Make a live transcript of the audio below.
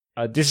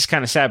this is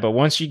kind of sad, but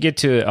once you get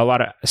to a lot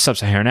of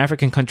sub-Saharan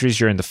African countries,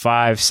 you're in the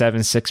 5,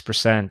 7,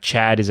 6%.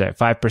 Chad is at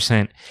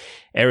 5%.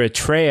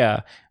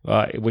 Eritrea,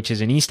 which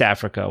is in East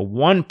Africa,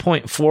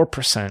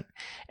 1.4%.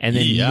 And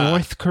then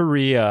North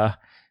Korea,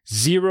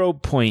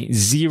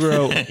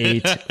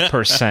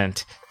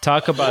 0.08%.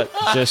 Talk about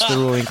just the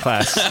ruling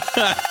class.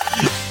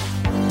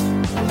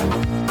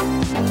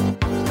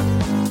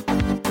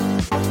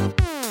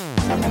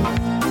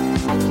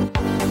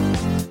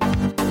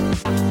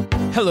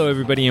 Hello,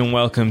 everybody, and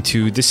welcome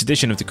to this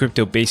edition of the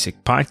Crypto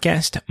Basic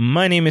Podcast.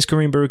 My name is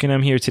Kareem Baruch, and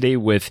I'm here today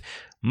with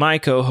my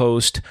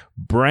co-host,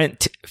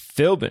 Brent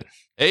Philbin.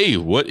 Hey,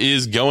 what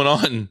is going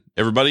on,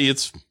 everybody?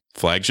 It's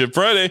Flagship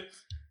Friday.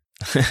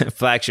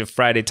 Flagship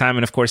Friday time,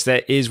 and of course,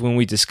 that is when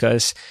we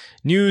discuss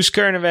news,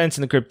 current events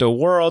in the crypto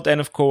world,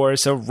 and of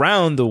course,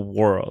 around the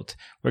world.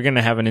 We're going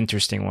to have an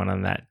interesting one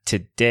on that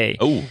today.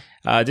 Oh.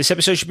 This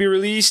episode should be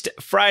released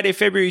Friday,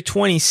 February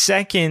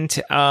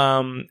 22nd.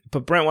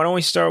 But Brent, why don't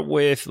we start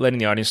with letting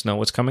the audience know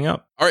what's coming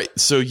up? All right.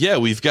 So, yeah,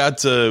 we've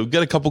got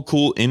a couple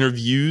cool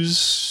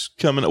interviews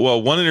coming.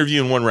 Well, one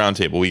interview and one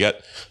roundtable.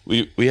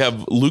 We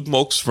have Luke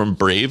Moulks from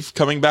Brave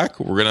coming back.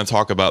 We're going to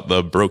talk about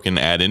the broken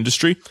ad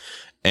industry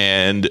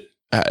and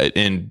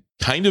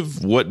kind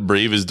of what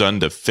Brave has done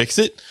to fix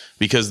it,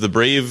 because the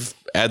Brave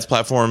ads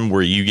platform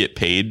where you get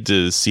paid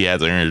to see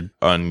ads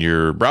on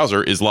your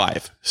browser is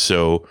live.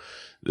 So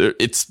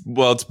it's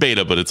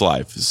beta, but it's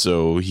live.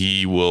 So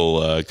he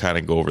will kind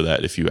of go over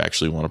that if you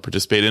actually want to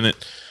participate in it.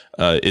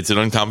 It's an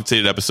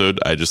uncompensated episode.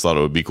 I just thought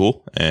it would be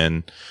cool.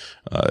 And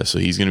so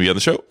he's going to be on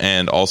the show.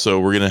 And also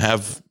we're going to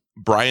have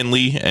Brian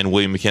Lee and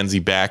William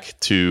McKenzie back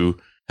to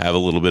have a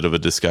little bit of a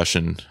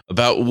discussion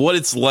about what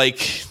it's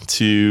like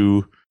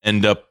to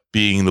end up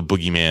being the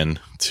boogeyman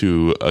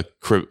to a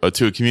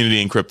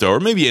community in crypto, or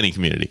maybe any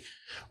community.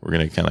 We're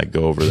going to kind of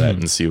go over that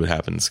and see what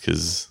happens,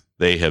 because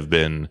they have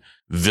been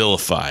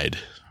vilified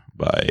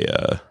by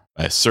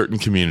a certain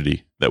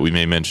community that we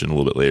may mention a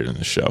little bit later in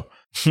the show.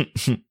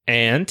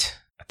 And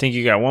I think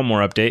you got one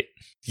more update.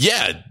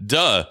 Yeah,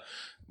 duh.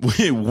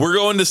 We're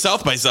going to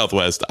South by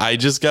Southwest. I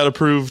just got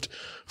approved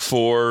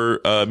for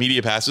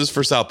media passes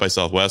for South by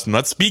Southwest. I'm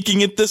not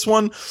speaking at this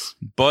one,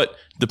 but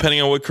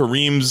depending on what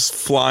Kareem's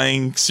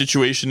flying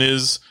situation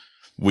is,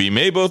 we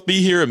may both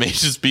be here. It may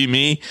just be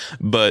me,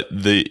 but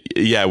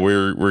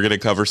we're going to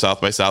cover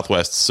South by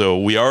Southwest. So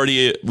we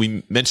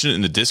mentioned it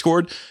in the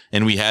Discord,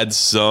 and we had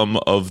some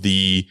of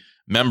the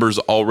members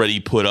already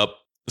put up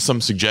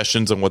some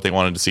suggestions on what they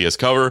wanted to see us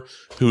cover,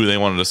 who they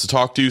wanted us to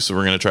talk to. So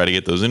we're going to try to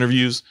get those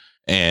interviews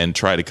and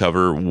try to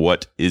cover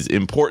what is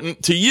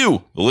important to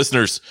you, the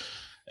listeners.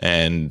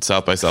 And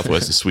South by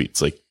Southwest is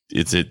sweet.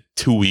 It's a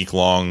 2-week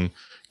long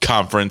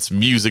conference,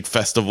 music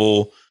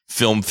festival,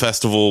 film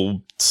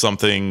festival,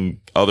 something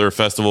other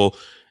festival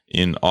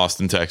in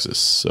Austin, Texas.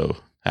 So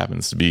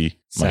happens to be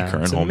my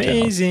current hometown.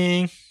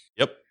 Amazing.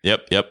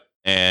 Yep.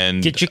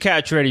 And get your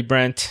couch ready,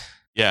 Brent.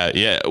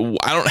 Yeah.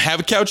 I don't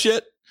have a couch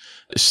yet,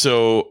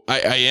 so I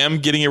am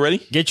getting it ready.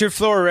 Get your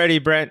floor ready,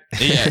 Brent.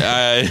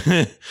 Yeah,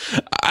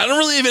 I don't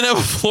really even have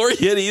a floor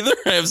yet either.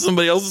 I have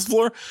somebody else's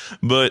floor,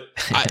 but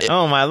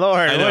oh my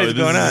Lord, what is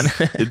going on?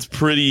 It's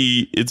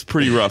pretty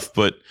rough,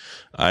 but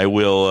I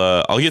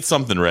will. I'll get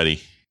something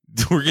ready.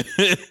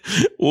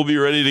 We'll be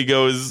ready to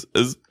go as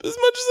much as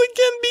I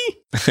can be.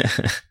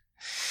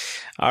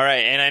 All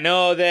right, and I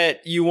know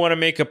that you want to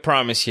make a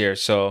promise here,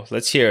 so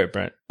let's hear it,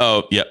 Brent.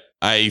 Oh, yeah.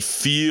 I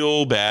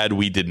feel bad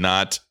we did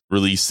not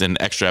release an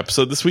extra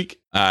episode this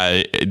week.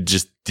 I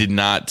just did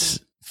not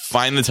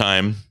find the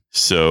time,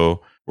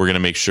 so we're going to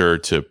make sure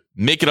to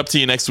make it up to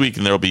you next week,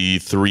 and there'll be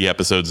 3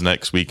 episodes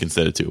next week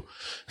instead of 2.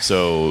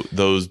 So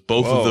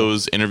both of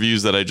those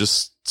interviews that I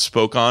just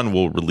spoke on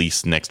will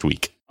release next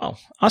week. Oh,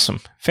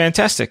 awesome.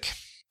 Fantastic.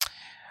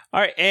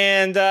 All right.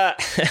 And,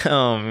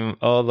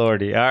 oh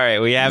Lordy. All right.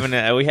 We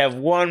have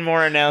one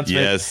more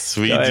announcement. Yes,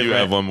 we do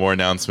have one more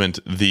announcement.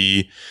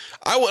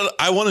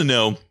 I want to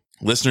know,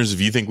 listeners,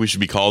 if you think we should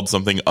be called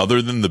something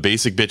other than the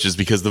Basic Bitches,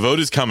 because the vote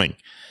is coming.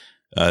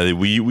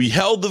 We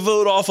held the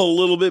vote off a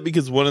little bit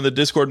because one of the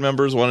Discord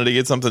members wanted to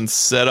get something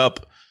set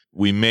up.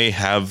 We may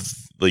have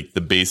the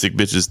Basic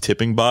Bitches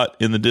tipping bot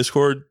in the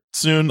Discord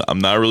soon. I'm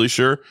not really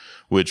sure,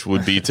 which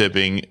would be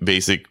tipping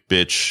Basic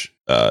Bitch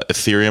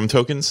Ethereum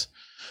tokens.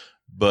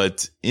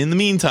 But in the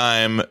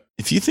meantime,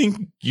 if you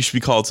think you should be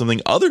called something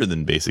other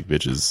than Basic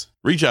Bitches,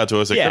 reach out to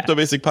us at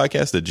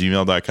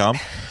cryptobasicpodcast@gmail.com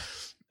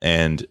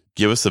and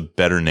give us a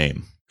better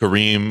name.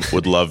 Kareem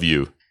would love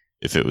you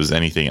if it was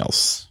anything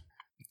else.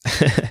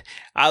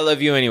 I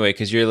love you anyway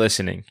because you're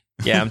listening.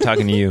 Yeah, I'm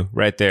talking to you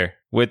right there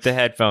with the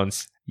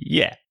headphones.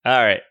 Yeah.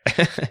 All right.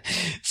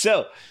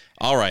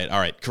 All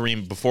right.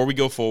 Kareem, before we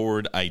go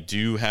forward, I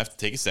do have to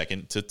take a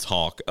second to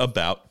talk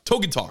about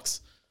Token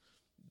Talks.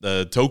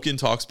 The Token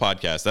Talks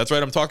podcast. That's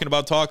right. I'm talking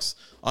about talks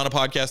on a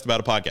podcast about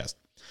a podcast.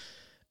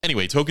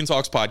 Anyway, Token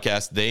Talks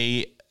podcast.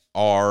 They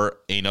are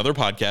another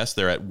podcast.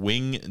 They're at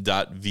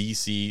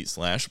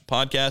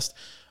wing.vc/podcast.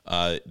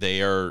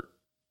 They are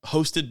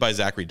hosted by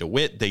Zachary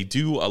DeWitt. They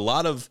do a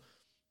lot of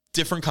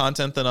different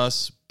content than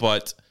us,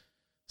 but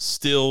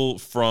still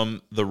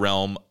from the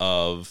realm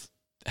of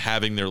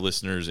having their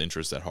listeners'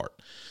 interests at heart.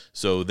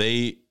 So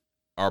they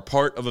are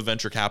part of a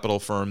venture capital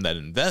firm that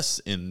invests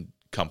in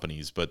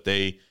companies, but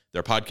their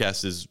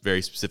podcast is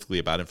very specifically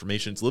about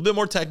information. It's a little bit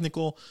more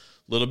technical,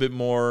 a little bit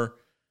more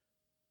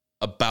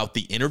about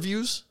the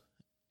interviews,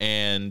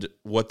 and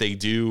what they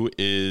do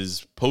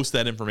is post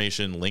that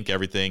information, link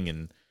everything,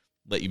 and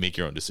let you make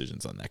your own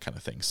decisions on that kind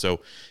of thing.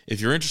 So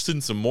if you're interested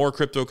in some more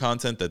crypto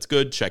content, that's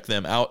good. Check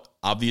them out.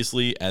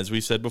 Obviously, as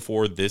we said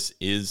before, this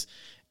is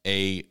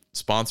a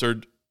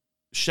sponsored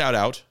shout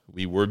out.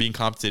 We were being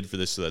compensated for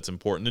this, so that's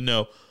important to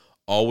know.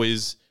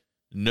 Always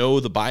know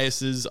the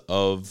biases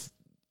of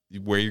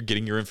where you're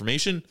getting your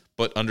information,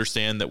 but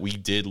understand that we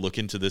did look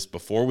into this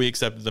before we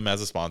accepted them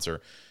as a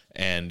sponsor,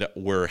 and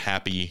we're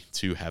happy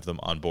to have them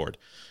on board.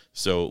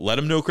 So let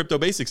them know Crypto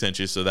Basics sent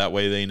you, so that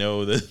way they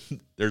know that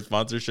their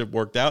sponsorship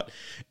worked out.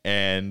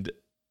 And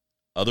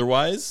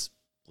otherwise,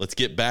 let's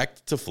get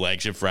back to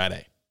Flagship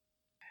Friday.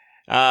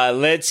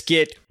 Let's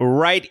get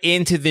right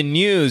into the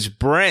news.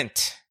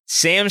 Brent,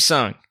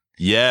 Samsung.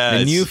 Yes.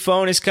 The new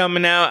phone is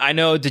coming out. I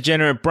know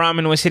Degenerate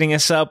Brahmin was hitting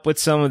us up with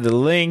some of the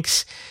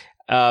links,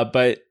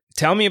 but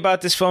tell me about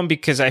this phone,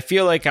 because I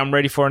feel like I'm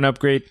ready for an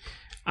upgrade.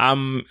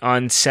 I'm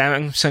on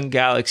Samsung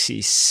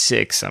Galaxy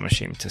 6, I'm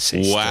ashamed to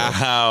say.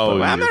 Wow.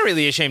 I'm not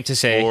really ashamed to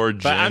say,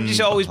 but I'm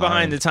just always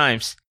behind the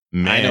times.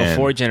 Man. I know,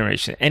 4th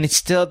generation. And it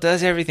still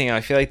does everything.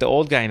 I feel like the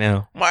old guy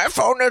now. My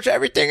phone does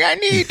everything I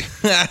need.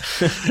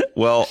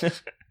 Well,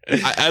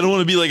 I don't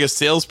want to be like a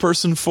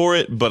salesperson for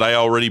it, but I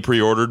already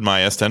pre-ordered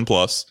my S10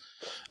 Plus.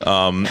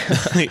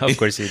 Of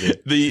course you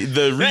did.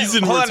 The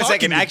reason hold on a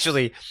second,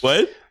 actually.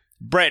 What?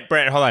 Brent,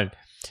 hold on.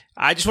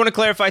 I just want to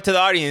clarify to the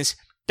audience,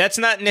 that's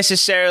not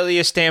necessarily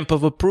a stamp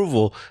of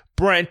approval.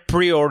 Brent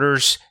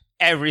pre-orders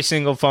every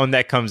single phone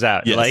that comes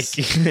out. Yes.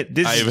 Like,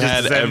 this I've is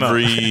had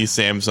every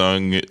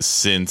Samsung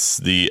since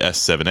the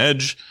S7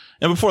 Edge.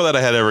 And before that,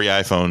 I had every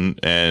iPhone,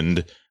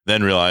 and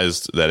then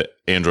realized that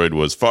Android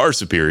was far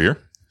superior.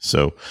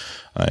 So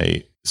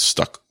I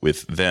stuck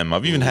with them.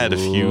 I've even had a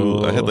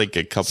few. I had like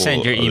a couple.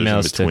 Send your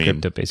emails to between.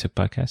 Crypto Basic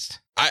Podcast.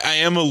 I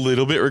am a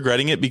little bit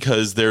regretting it,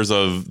 because there's a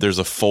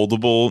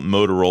foldable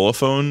Motorola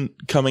phone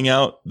coming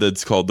out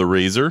that's called the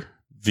Razr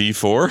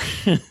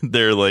V4.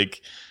 They're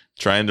like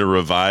trying to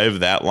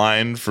revive that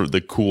line for the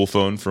cool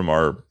phone from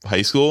our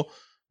high school,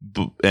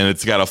 and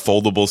it's got a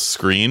foldable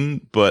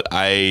screen. But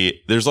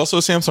there's also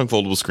a Samsung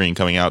foldable screen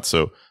coming out,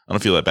 so I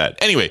don't feel that bad.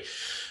 Anyway,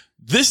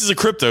 this is a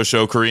crypto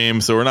show,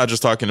 Kareem, so we're not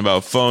just talking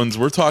about phones.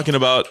 We're talking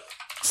about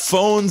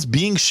phones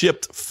being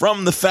shipped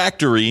from the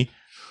factory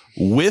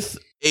with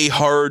a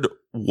hard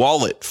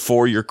wallet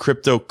for your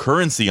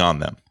cryptocurrency on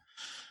them.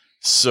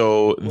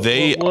 So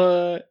the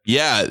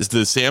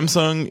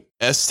Samsung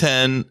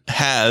S10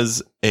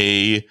 has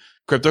a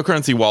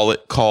cryptocurrency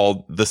wallet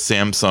called the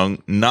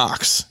Samsung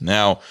Knox.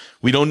 Now,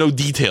 we don't know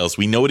details.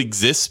 We know it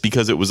exists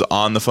because it was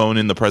on the phone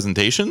in the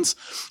presentations,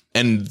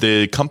 and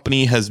the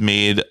company has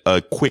made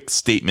a quick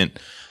statement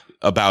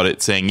about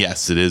it saying,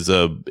 yes, it is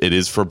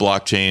for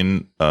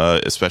blockchain,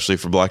 especially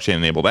for blockchain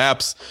enabled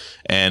apps,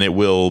 and it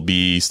will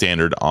be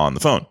standard on the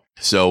phone.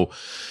 So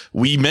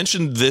we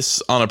mentioned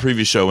this on a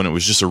previous show, and it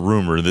was just a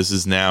rumor. This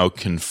is now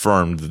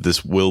confirmed that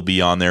this will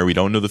be on there. We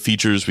don't know the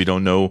features. We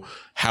don't know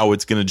how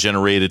it's going to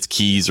generate its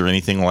keys or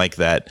anything like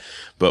that,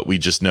 but we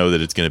just know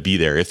that it's going to be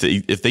there. If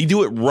they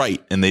do it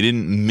right and they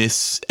didn't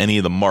miss any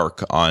of the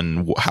mark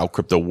on how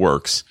crypto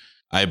works,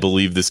 I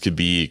believe this could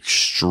be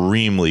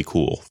extremely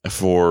cool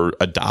for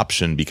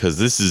adoption, because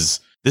this is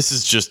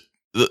just,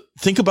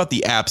 think about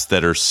the apps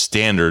that are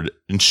standard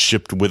and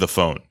shipped with a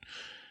phone.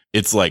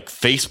 It's like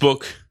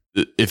Facebook.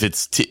 If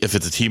it's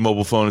a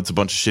T-Mobile phone, it's a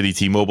bunch of shitty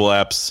T-Mobile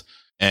apps,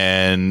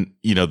 and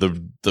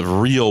the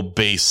real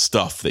base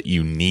stuff that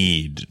you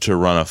need to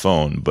run a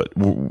phone. But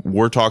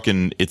we're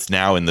talking, it's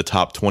now in the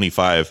top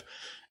 25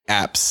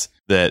 apps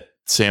that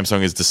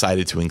Samsung has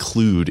decided to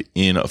include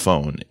in a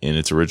phone in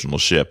its original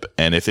ship.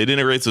 And if it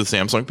integrates with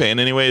Samsung Pay in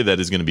any way, that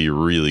is going to be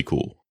really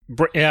cool.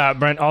 Yeah,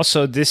 Brent,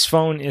 also this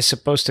phone is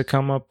supposed to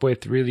come up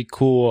with really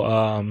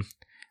cool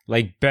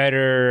like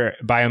better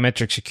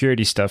biometric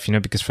security stuff,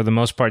 because for the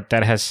most part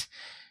that has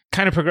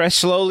kind of progressed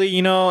slowly.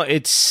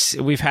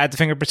 We've had the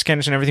fingerprint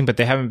scanners and everything, but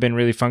they haven't been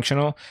really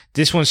functional.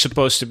 This one's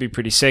supposed to be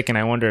pretty sick, and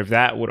I wonder if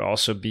that would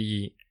also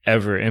be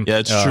ever Yeah,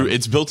 it's true.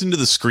 It's built into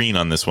the screen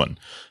on this one.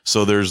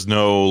 So there's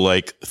no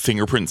like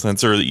fingerprint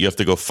sensor that you have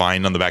to go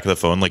find on the back of the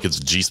phone like it's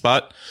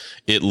G-Spot.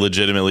 It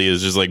legitimately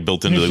is just like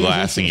built into the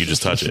glass and you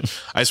just touch it.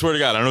 I swear to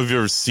God, I don't know if you've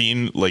ever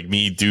seen like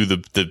me do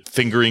the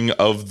fingering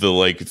of the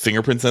like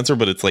fingerprint sensor,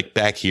 but it's like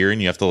back here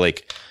and you have to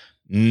like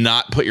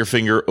not put your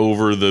finger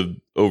over the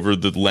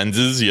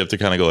lenses. You have to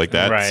kind of go like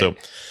that. Right. So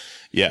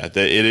yeah, it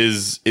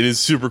is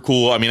super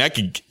cool. I mean, I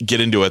could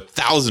get into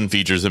 1,000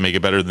 features and make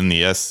it better than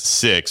the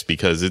S6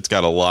 because it's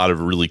got a lot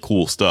of really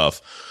cool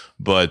stuff.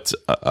 But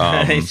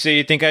so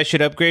you think I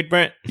should upgrade,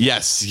 Brent?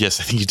 Yes,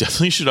 I think you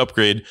definitely should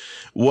upgrade.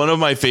 One of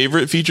my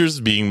favorite features,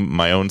 being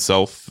my own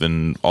self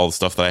and all the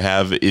stuff that I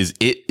have, is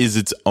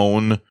its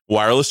own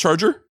wireless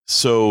charger.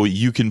 So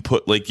you can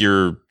put like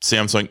your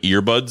Samsung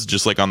earbuds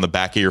just like on the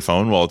back of your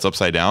phone while it's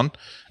upside down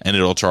and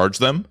it'll charge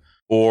them.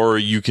 Or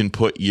you can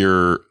put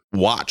your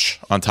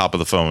watch on top of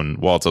the phone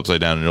while it's upside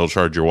down and it'll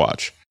charge your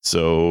watch.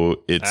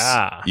 So it's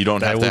you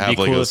don't have to have like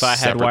cool a if I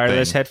had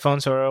wireless thing.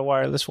 headphones or a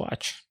wireless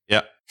watch.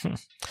 Yeah.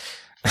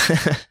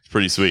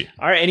 Pretty sweet.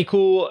 All right,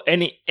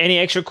 any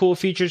extra cool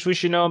features we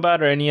should know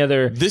about, or any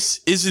other? This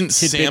isn't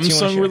tidbits you wanna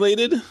Samsung share?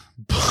 related,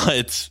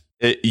 but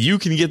you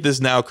can get this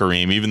now,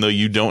 Kareem, even though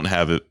you don't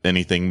have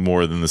anything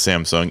more than the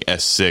Samsung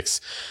S6.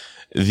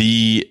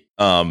 The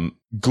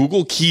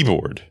Google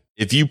keyboard,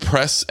 if you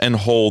press and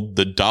hold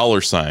the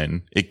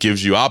 $, it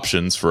gives you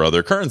options for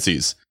other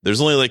currencies.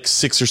 There's only like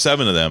 6 or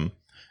 7 of them,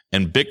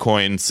 and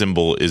Bitcoin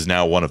symbol is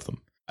now one of them.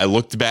 I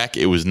looked back.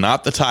 It was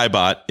not the Thai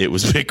bot. It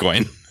was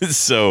Bitcoin.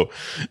 So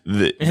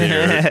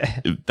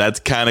that's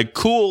kind of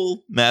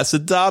cool. Mass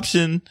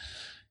adoption.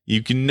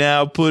 You can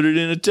now put it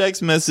in a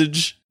text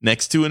message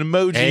next to an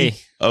emoji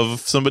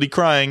of somebody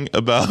crying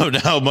about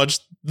how much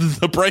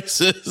the price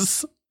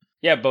is.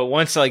 Yeah, but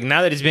once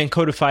now that it's been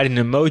codified in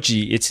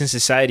emoji, it's in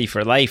society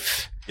for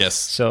life. Yes.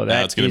 So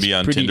now it's going to be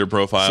on Tinder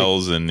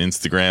profiles and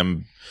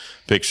Instagram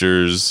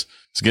pictures.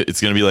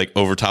 It's going to be like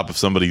over top of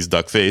somebody's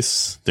duck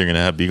face. They're going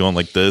to be going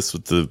like this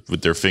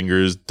with their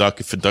fingers, duck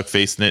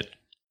facing it,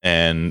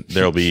 and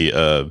there'll be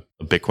a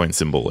Bitcoin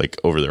symbol like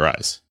over their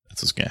eyes.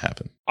 That's what's going to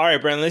happen. All right,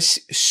 Brent, let's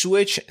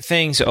switch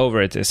things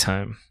over at this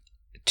time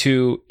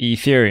to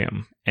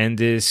Ethereum and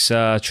this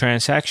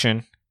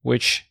transaction,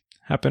 which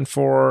happened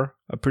for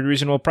a pretty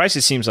reasonable price,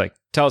 it seems like.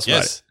 Tell us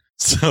about it.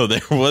 So there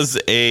was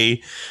an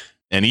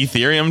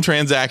Ethereum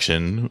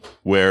transaction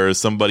where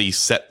somebody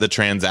set the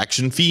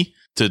transaction fee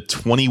to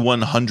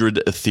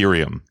 2,100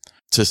 Ethereum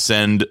to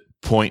send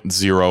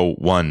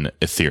 0.01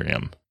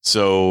 Ethereum.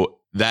 So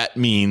that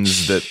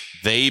means that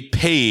they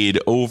paid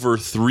over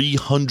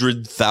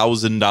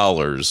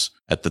 $300,000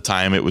 at the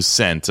time it was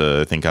sent,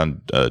 I think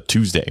on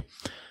Tuesday,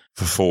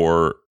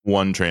 for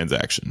one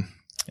transaction.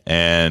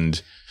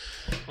 And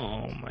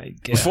oh my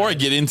God. Before I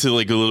get into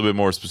like a little bit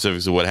more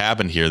specifics of what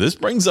happened here, this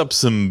brings up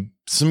some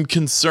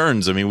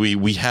concerns. I mean,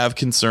 we have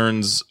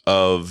concerns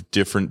of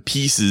different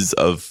pieces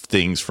of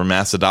things for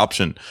mass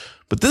adoption,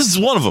 but this is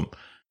one of them.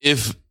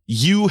 If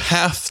you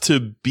have to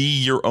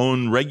be your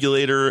own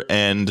regulator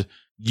and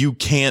you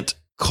can't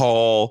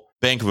call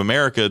Bank of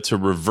America to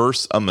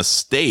reverse a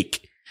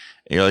mistake,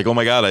 and you're like, oh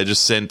my God, I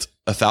just sent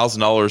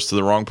 $1,000 to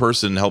the wrong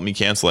person, help me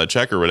cancel that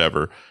check or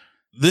whatever.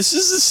 This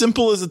is as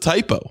simple as a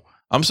typo.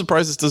 I'm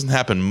surprised this doesn't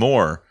happen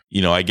more.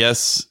 You know, I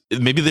guess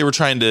maybe they were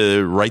trying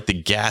to write the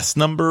gas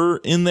number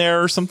in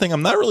there or something.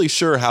 I'm not really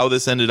sure how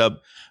this ended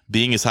up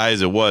being as high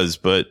as it was,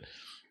 but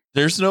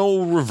there's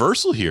no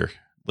reversal here.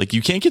 Like,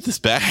 you can't get this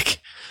back.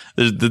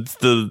 That's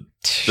the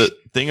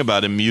thing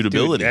about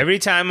immutability. Dude, every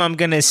time I'm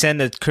going to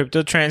send a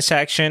crypto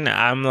transaction,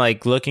 I'm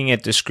like looking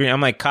at the screen.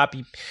 I'm like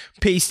copy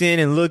pasting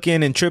and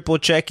looking and triple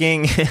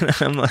checking. And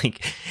I'm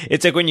like,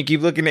 it's like when you keep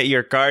looking at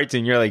your cards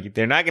and you're like,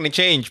 they're not going to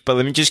change, but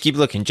let me just keep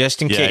looking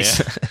just in case.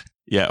 Yeah.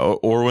 Yeah,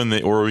 or when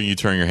you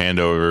turn your hand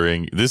over,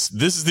 and this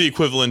is the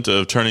equivalent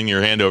of turning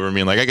your hand over and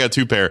being like, I got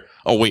 2 pair.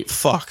 Oh wait,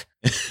 fuck.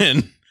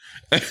 and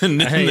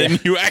then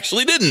you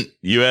actually didn't.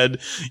 You had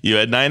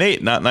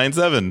 9.8, not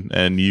 9.7,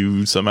 and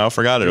you somehow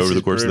forgot it over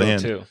the course of the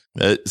hand. Too.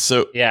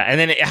 So yeah, and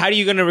then how are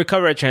you going to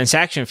recover a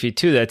transaction fee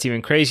too? That's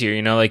even crazier.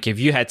 You know, like if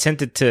you had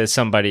sent it to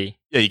somebody,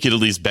 yeah, you could at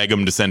least beg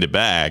them to send it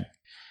back.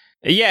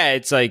 Yeah,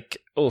 it's like,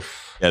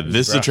 oof. Yeah,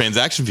 this is a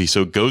transaction fee,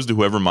 so it goes to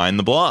whoever mined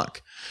the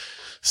block.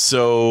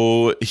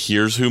 So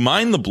here's who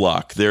mined the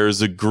block.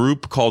 There's a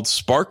group called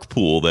Spark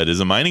Pool that is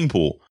a mining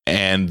pool,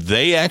 and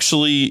they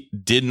actually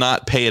did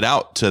not pay it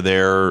out to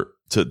their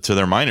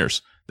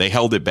miners. They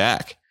held it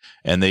back,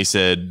 and they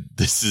said,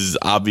 this is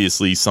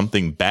obviously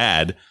something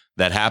bad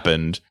that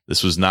happened.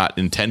 This was not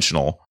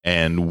intentional,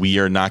 and we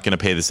are not going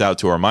to pay this out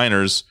to our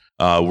miners.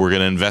 We're going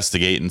to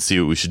investigate and see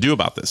what we should do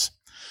about this.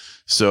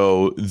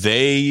 So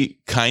they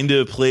kind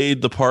of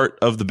played the part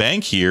of the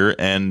bank here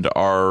and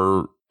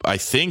are, I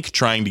think,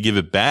 trying to give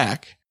it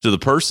back to the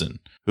person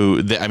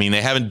who, they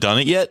haven't done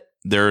it yet.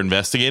 They're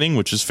investigating,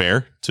 which is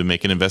fair to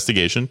make an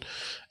investigation.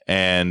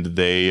 And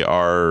they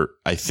are,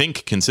 I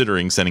think,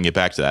 considering sending it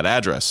back to that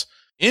address.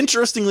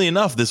 Interestingly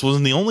enough, this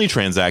wasn't the only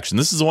transaction.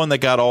 This is the one that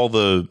got all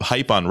the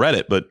hype on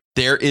Reddit, but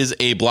there is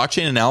a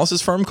blockchain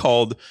analysis firm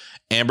called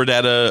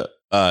Amberdata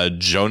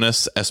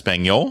Jonas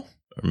Espanol,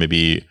 or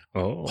maybe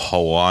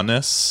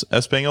Joanes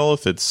Espanol,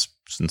 if it's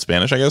in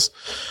Spanish, I guess.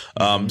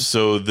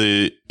 So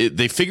they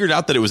figured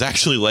out that it was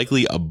actually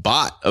likely a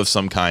bot of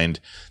some kind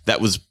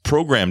that was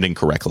programmed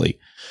incorrectly,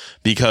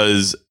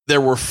 because there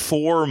were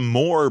 4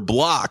 more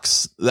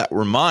blocks that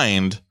were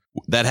mined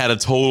that had a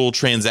total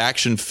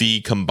transaction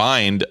fee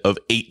combined of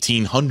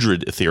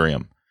 1,800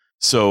 Ethereum.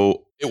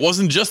 So it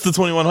wasn't just the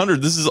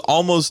 2,100. This is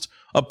almost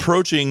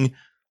approaching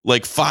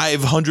like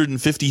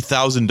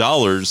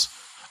 $550,000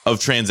 of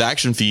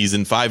transaction fees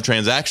in 5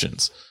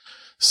 transactions.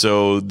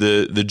 So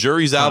the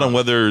jury's out on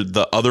whether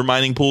the other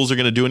mining pools are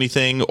going to do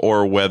anything,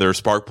 or whether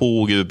Spark Pool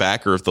will give it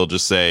back, or if they'll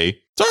just say,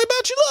 sorry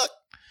about your luck.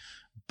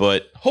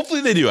 But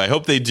hopefully they do. I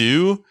hope they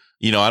do.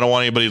 I don't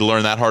want anybody to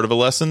learn that hard of a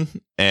lesson,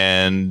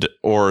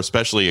 or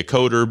especially a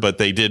coder, but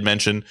they did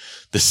mention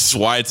this is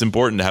why it's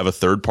important to have a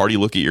third party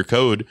look at your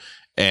code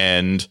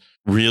and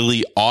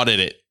really audit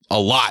it a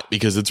lot,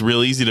 because it's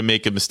real easy to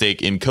make a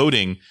mistake in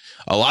coding.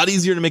 A lot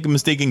easier to make a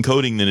mistake in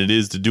coding than it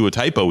is to do a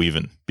typo,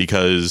 even,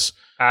 because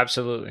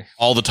absolutely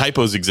all the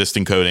typos exist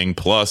in coding.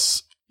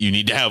 Plus, you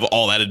need to have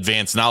all that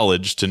advanced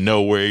knowledge to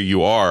know where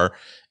you are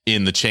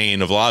in the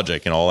chain of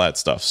logic and all that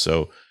stuff.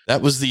 So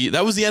that was the end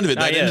of it.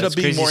 That ended up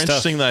being more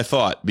interesting than I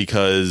thought,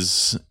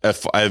 because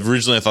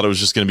originally I thought it was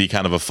just going to be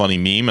kind of a funny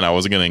meme and I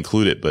wasn't going to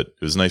include it, but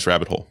it was a nice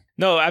rabbit hole.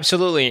 No,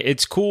 absolutely.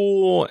 It's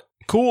cool.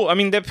 I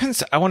mean,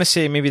 depends. I want to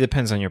say maybe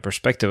depends on your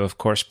perspective, of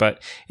course, but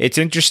it's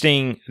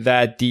interesting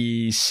that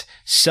these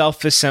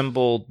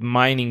self-assembled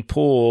mining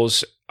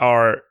pools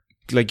are,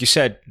 like you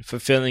said,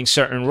 fulfilling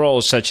certain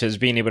roles, such as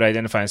being able to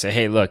identify and say,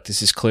 hey, look,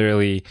 this is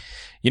clearly,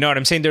 you know what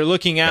I'm saying? They're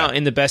looking out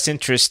in the best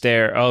interest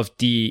there of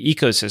the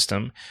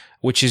ecosystem,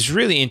 which is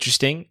really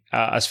interesting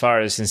as far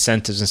as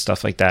incentives and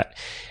stuff like that.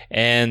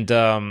 And,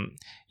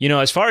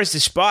 as far as the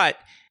spot,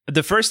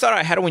 the first thought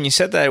I had when you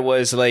said that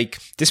was like,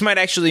 this might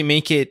actually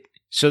make it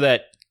so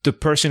that the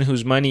person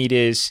whose money it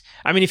is,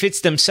 I mean, if it's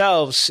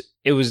themselves,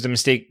 it was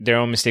their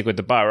own mistake with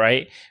the bot,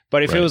 right?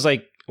 But if it was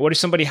like, what if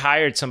somebody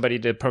hired somebody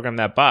to program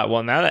that bot?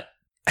 Well, now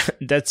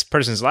that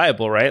person's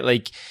liable, right?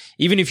 Like,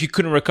 even if you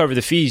couldn't recover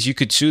the fees, you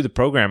could sue the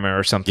programmer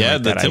or something. Yeah,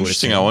 like that. That's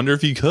interesting. I wonder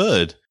if you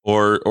could,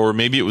 or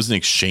maybe it was an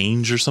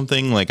exchange or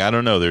something. Like, I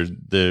don't know.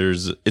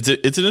 It's an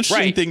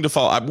interesting thing to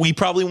follow. We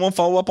probably won't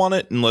follow up on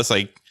it unless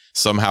I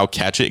somehow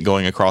catch it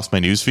going across my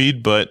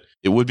newsfeed, but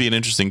it would be an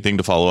interesting thing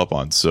to follow up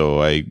on.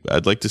 So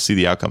I'd like to see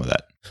the outcome of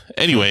that.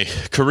 Anyway,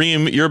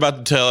 Kareem, you're about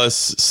to tell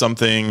us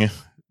something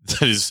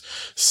that is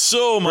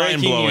so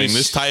mind-blowing.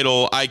 This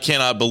title, I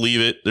cannot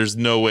believe it. There's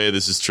no way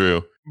this is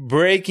true.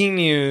 Breaking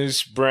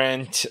news,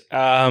 Brent.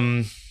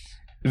 Vitalik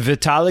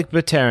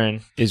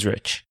Buterin is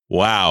rich.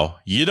 Wow.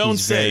 You don't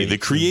say. The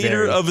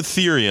creator of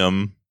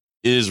Ethereum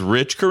is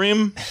rich,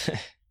 Kareem?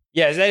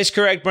 Yes, that is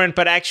correct, Brent.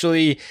 But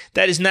actually,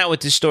 that is not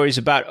what this story is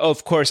about. Oh,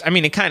 of course. I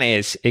mean, it kind of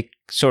is. It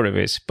sort of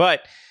is.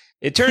 But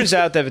it turns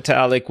out that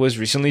Vitalik was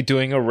recently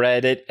doing a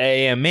Reddit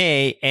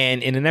AMA,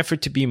 and in an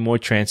effort to be more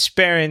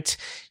transparent,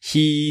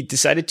 he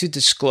decided to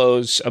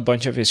disclose a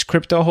bunch of his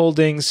crypto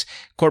holdings,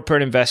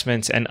 corporate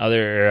investments, and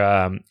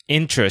other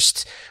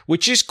interests,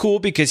 which is cool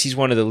because he's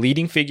one of the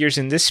leading figures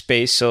in this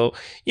space. So,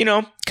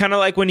 kind of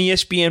like when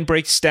ESPN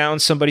breaks down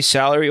somebody's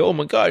salary, oh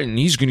my God, and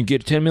he's going to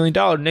get a $10 million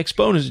next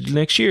bonus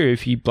next year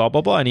if he blah,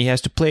 blah, blah, and he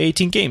has to play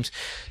 18 games.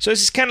 So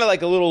this is kind of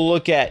like a little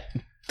look at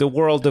the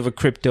world of a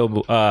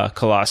crypto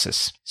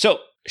colossus. So,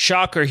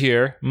 shocker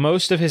here,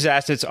 most of his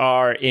assets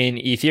are in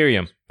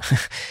Ethereum.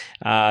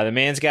 The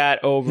man's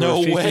got over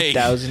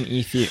 50,000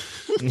 Ethereum.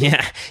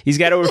 Yeah, he's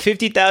got over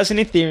 50,000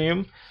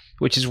 Ethereum,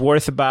 which is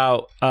worth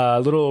about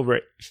a little over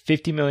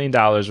 $50 million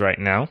right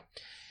now.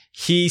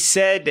 He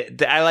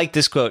said, I like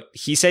this quote,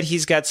 he said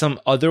he's got some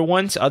other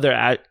wallets,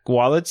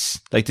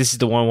 like this is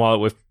the one wallet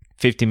with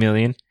 50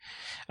 million.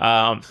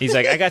 He's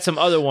like, I got some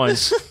other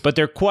ones, but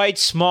they're quite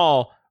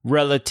small,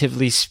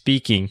 relatively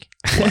speaking.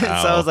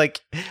 Wow. So I was like,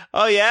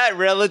 oh yeah,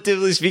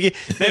 relatively speaking.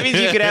 That means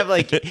you could have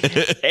like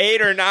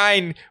 8 or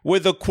 9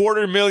 with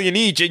 $250,000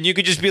 each, and you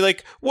could just be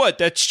like, what?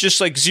 That's just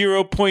like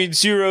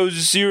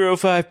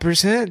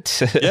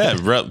 0.005%. Yeah,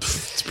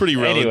 it's pretty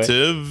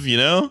relative,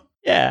 Yeah,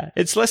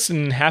 it's less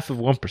than half of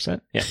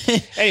 1%. Yeah.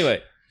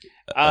 Anyway,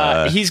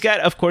 he's got,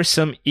 of course,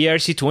 some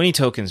ERC20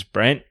 tokens,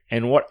 Brent.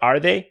 And what are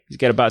they? He's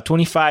got about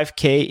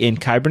 25K in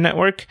Kyber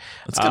Network.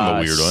 That's kind of a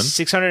weird one.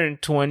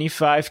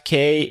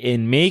 625K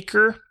in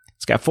Maker.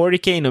 He's got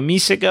 40K in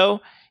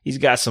Omisego. He's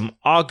got some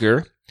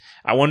Augur.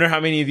 I wonder how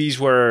many of these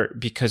were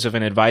because of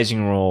an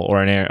advising role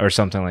or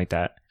something like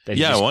that.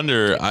 I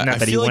wonder. I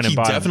feel like he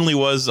definitely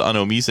was on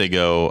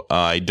Omisego.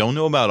 I don't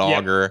know about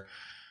Augur.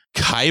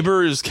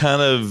 Kyber is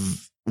kind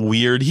of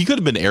weird. He could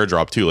have been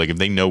airdrop too. Like if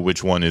they know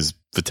which one is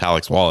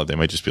Vitalik's wallet, they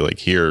might just be like,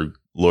 here,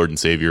 Lord and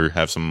Savior,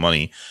 have some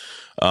money.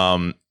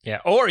 Or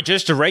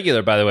just a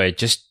regular, by the way,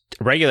 just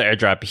regular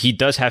airdrop. He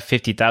does have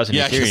 50,000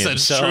 Ethereum. Yes,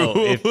 that's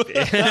true.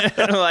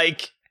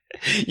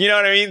 You know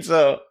what I mean?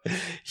 So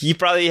he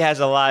probably has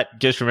a lot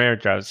just from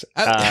airdrops.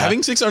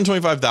 Having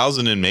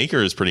 625,000 in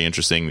Maker is pretty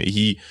interesting.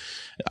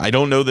 I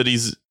don't know that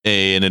he's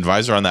an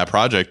advisor on that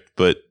project,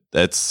 but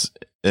that's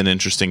an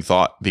interesting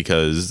thought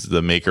because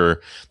the Maker,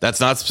 that's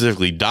not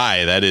specifically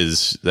DAI. That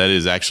is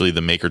actually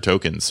the Maker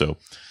token. So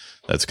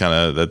that's kind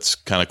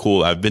of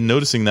cool. I've been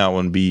noticing that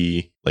one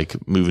be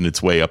like moving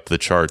its way up the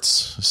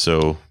charts.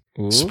 So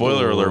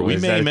spoiler alert, we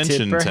may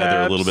mention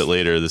Tether a little bit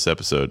later this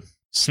episode.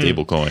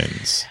 Stable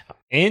coins.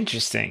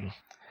 Interesting.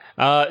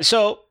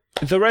 So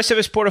the rest of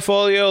his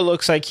portfolio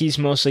looks like he's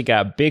mostly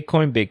got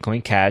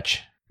Bitcoin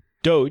Cash,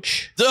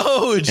 Doge, and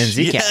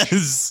Zcash.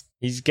 Yes.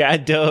 He's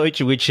got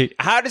Doge,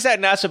 how does that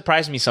not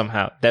surprise me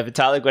somehow? That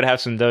Vitalik would have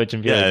some Doge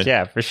and be like,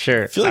 yeah, for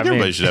sure. I feel like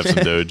everybody should have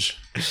some Doge.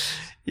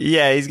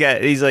 Yeah,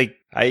 he's like,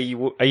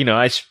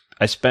 I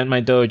spend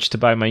my Doge to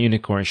buy my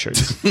unicorn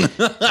shirts.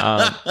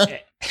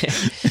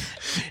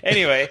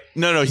 Anyway.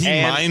 No, he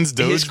mines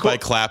Doge by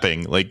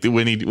clapping. Like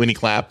when he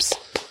claps,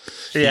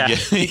 yeah,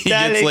 he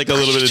gets like a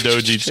little bit of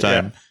Doge each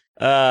time.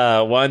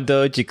 One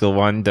Doge equal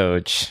one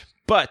Doge.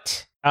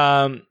 But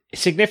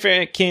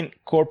significant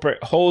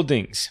corporate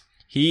holdings.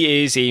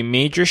 He is a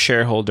major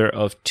shareholder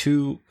of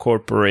two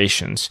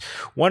corporations.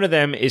 One of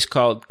them is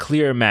called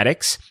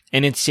Clearmatics,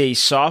 and it's a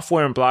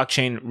software and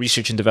blockchain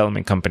research and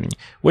development company,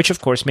 which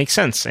of course makes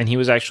sense. And he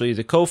was actually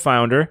the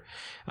co-founder.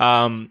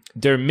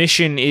 Their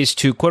mission is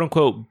to, quote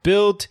unquote,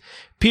 build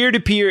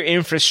peer-to-peer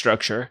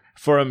infrastructure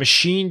for a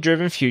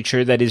machine-driven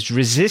future that is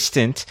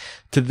resistant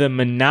to the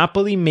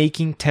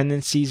monopoly-making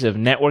tendencies of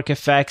network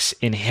effects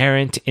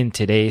inherent in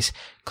today's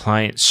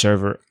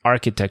client-server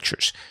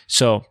architectures.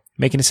 So,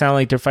 making it sound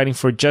like they're fighting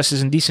for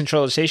justice and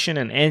decentralization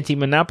and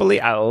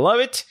anti-monopoly. I love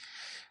it.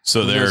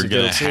 So they're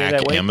going to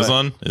hack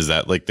Amazon? Is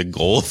that like the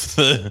goal of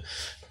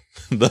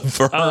the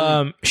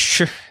firm?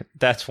 Sure.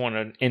 That's one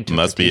interpretation.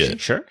 Must be it.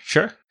 Sure.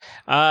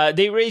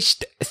 They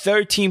raised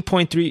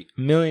 $13.3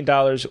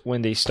 million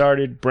when they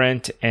started,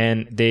 Brent,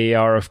 and they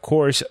are, of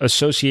course,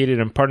 associated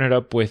and partnered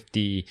up with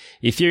the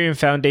Ethereum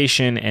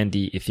Foundation and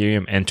the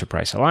Ethereum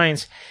Enterprise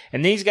Alliance.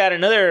 And they've got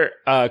another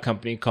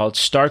company called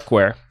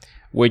Starkware,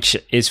 which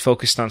is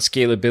focused on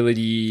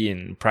scalability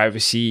and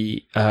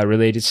privacy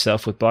related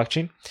stuff with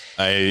blockchain.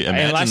 I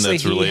imagine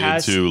that's related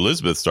to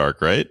Elizabeth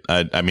Stark, right?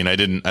 I mean, I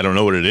don't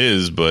know what it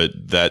is, but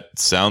that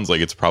sounds like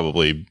it's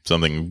probably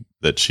something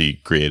that she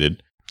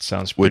created.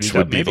 Sounds pretty which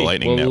would be maybe. the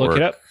Lightning Network look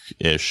it up.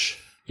 Ish.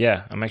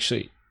 Yeah, I'm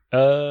actually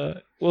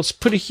let's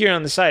put it here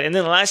on the side. And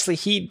then lastly,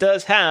 he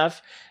does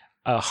have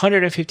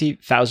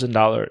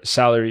 $150,000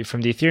 salary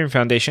from the Ethereum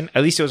Foundation.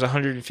 At least it was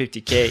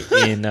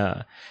 $150K in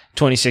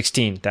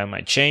 2016. That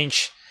might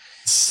change.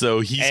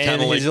 So he's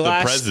kind of like the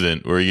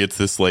president, where he gets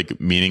this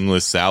like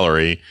meaningless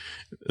salary.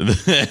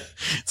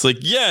 It's like,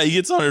 yeah, he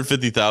gets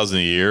 $150,000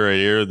 a year right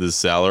here, this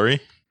salary.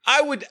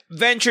 I would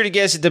venture to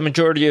guess that the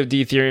majority of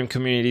the Ethereum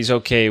community is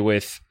okay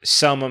with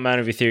some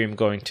amount of Ethereum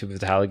going to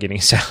Vitalik getting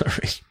a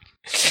salary.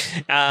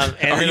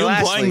 Are you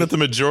implying that the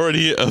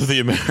majority of the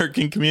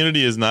American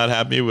community is not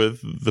happy with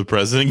the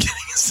president getting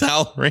a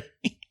salary?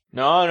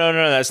 No.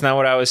 That's not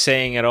what I was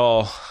saying at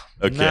all.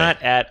 Okay.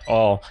 Not at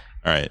all.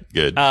 All right,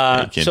 good. You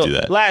can't do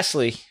that.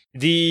 Lastly,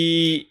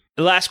 the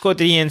last quote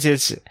that he ends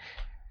is,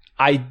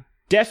 I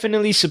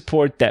definitely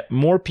support that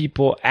more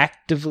people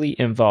actively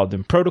involved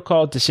in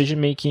protocol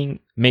decision-making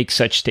make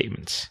such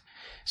statements.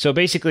 So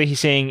basically,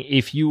 he's saying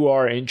if you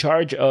are in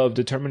charge of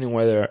determining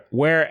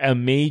where a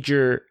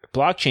major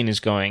blockchain is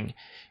going,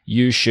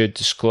 you should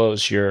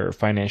disclose your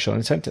financial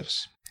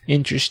incentives.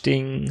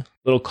 Interesting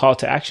little call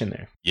to action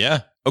there.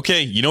 Yeah.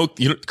 Okay. You know,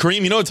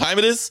 Kareem, you know what time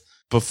it is?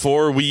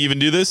 Before we even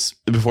do this,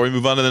 before we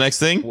move on to the next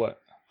thing, what?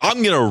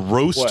 I'm gonna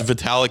roast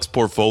Vitalik's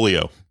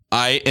portfolio.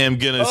 I am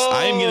gonna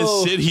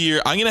sit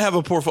here. I'm gonna have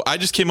a portfolio. I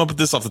just came up with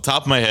this off the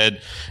top of my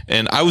head,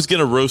 and I was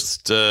gonna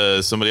roast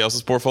somebody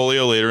else's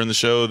portfolio later in the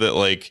show. That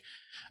like,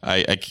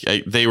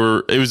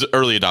 it was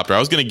early adopter. I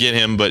was gonna get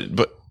him, but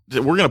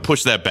we're gonna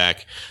push that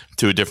back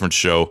to a different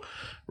show.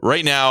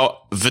 Right now,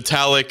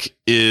 Vitalik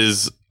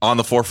is on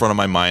the forefront of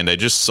my mind. I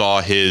just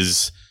saw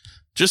his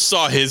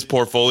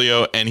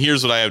portfolio, and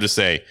here's what I have to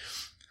say.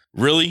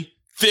 Really?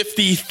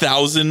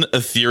 50,000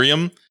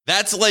 Ethereum?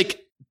 That's like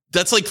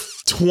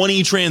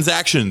 20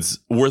 transactions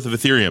worth of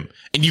Ethereum,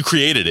 and you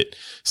created it.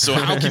 So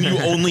how can you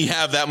only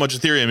have that much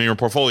Ethereum in your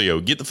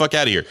portfolio? Get the fuck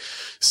out of here.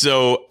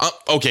 So,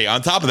 okay,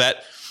 on top of that,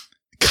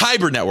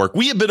 Kyber Network.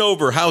 We have been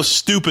over how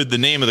stupid the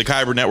name of the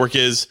Kyber Network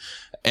is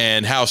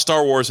and how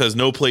Star Wars has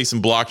no place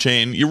in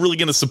blockchain. You're really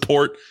going to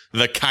support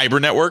the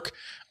Kyber Network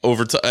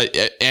over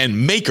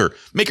and Maker.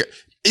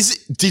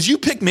 Did you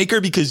pick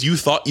Maker because you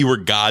thought you were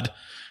God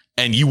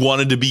and you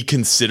wanted to be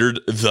considered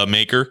the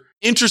Maker?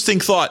 Interesting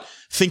thought.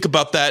 Think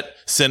about that.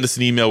 Send us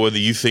an email whether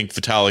you think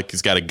Vitalik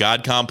has got a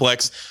God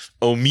complex.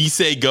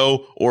 Omise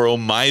Go, or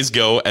Omise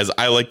Go, as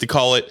I like to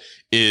call it,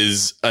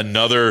 is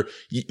another.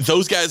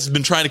 Those guys have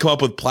been trying to come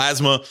up with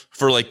Plasma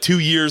for like 2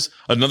 years.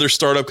 Another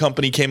startup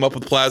company came up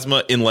with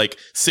Plasma in like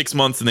 6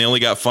 months, and they only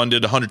got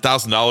funded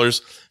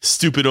 $100,000.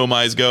 Stupid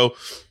Omise Go.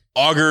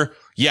 Augur.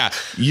 Yeah,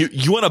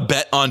 you want to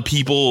bet on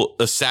people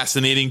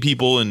assassinating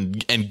people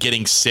and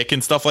getting sick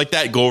and stuff like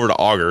that? Go over to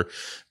Augur.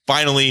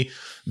 Finally,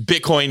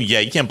 Bitcoin. Yeah,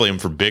 you can't blame him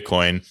for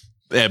Bitcoin,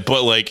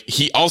 but like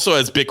he also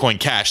has Bitcoin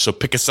Cash. So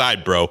pick a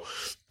side, bro.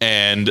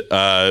 And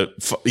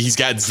he's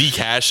got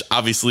Zcash,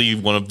 obviously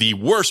one of the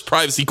worst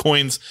privacy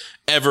coins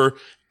ever.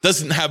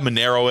 Doesn't have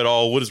Monero at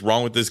all. What is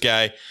wrong with this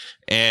guy?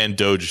 And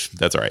Doge.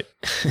 That's all right.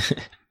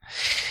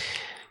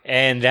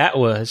 And that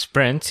was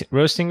Brent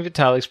roasting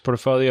Vitalik's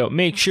portfolio.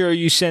 Make sure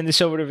you send this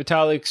over to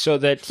Vitalik so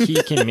that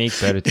he can make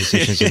better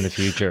decisions in the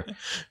future.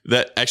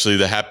 That actually,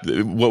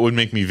 what would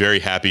make me very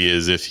happy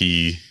is if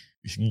he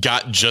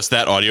got just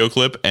that audio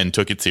clip and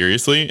took it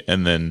seriously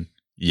and then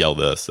yelled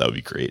at us. That would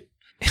be great.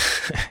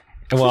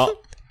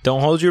 Well,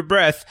 don't hold your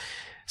breath.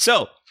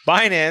 So,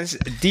 Binance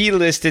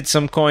delisted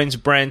some coins.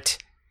 Brent,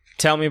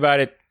 tell me about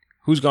it.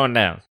 Who's gone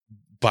down?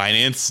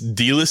 Binance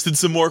delisted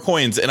some more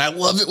coins, and I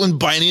love it when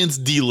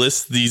Binance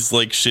delists these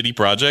like shitty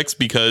projects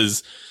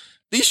because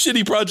these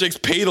shitty projects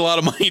paid a lot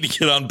of money to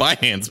get on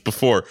Binance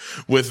before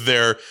with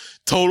their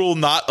total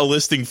not a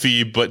listing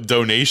fee, but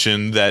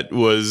donation that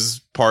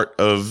was part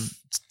of,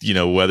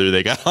 whether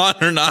they got on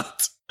or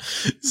not.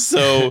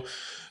 So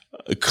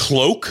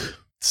Cloak,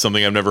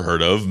 something I've never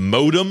heard of.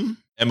 Modum,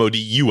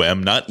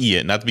 MODUM, not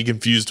to be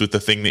confused with the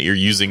thing that you're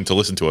using to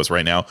listen to us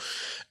right now.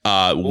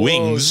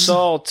 Wings.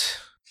 Salt.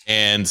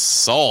 And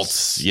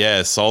Salt.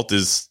 Yeah, Salt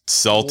is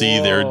salty.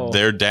 Whoa.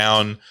 They're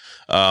down.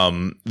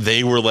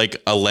 They were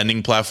like a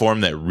lending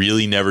platform that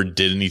really never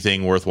did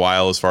anything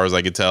worthwhile as far as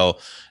I could tell.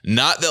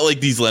 Not that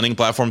like these lending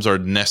platforms are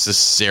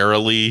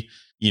necessarily,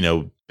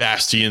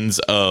 bastions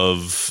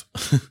of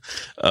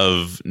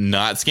of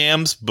not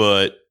scams,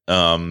 but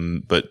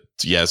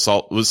yeah,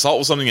 Salt was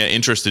something that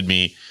interested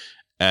me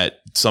at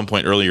some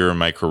point earlier in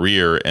my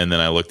career, and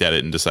then I looked at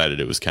it and decided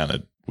it was kind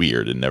of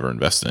weird and never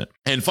invested in it.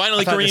 And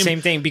finally, I thought Kareem, the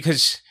same thing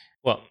because,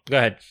 well, go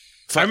ahead.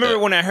 I remember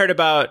when I heard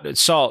about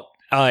Salt,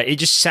 it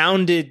just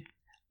sounded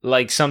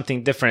like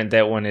something different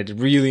that when it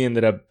really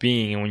ended up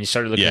being, and when you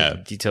started looking at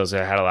the details,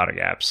 it had a lot of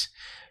gaps.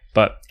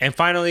 And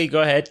finally,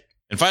 go ahead.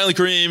 And finally,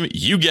 Kareem,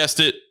 you guessed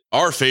it,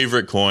 our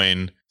favorite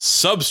coin,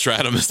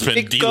 Substratum, has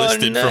been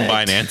delisted from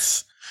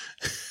Binance.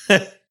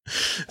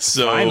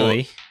 So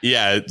finally,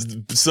 yeah,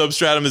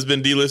 Substratum has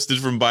been delisted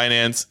from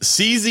Binance.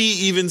 CZ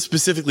even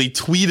specifically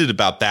tweeted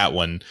about that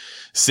one,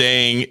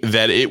 saying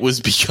that it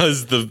was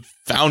because the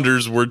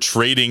founders were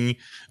trading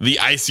the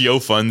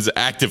ICO funds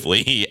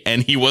actively,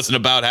 and he wasn't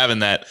about having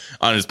that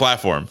on his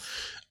platform.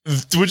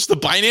 Which the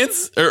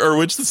Binance or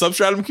which the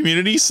Substratum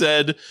community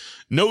said,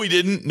 no, we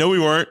didn't. No, we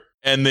weren't.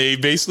 And they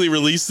basically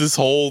released this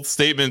whole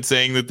statement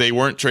saying that they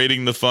weren't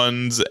trading the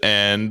funds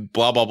and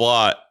blah, blah,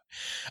 blah.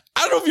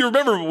 I don't know if you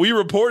remember, we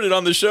reported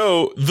on the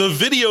show the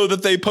video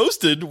that they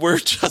posted where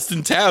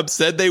Justin Tabb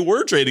said they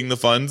were trading the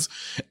funds,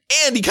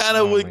 and he kind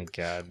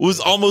of was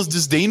almost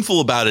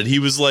disdainful about it. He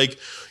was like,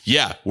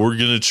 yeah, we're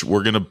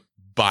gonna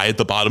buy at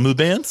the bottom of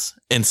the bands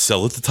and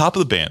sell at the top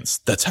of the bands.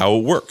 That's how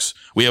it works.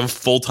 We have a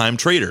full-time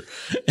trader.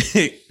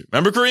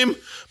 Remember, Kareem?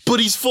 But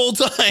he's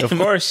full-time. Of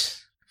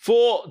course.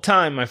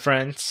 Full-time, my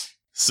friends.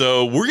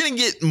 So we're gonna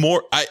get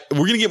more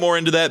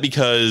into that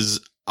because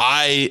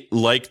I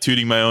like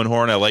tooting my own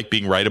horn. I like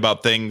being right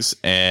about things,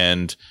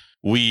 and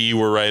we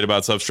were right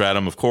about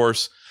Substratum, of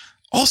course.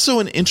 Also,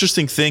 an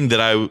interesting thing that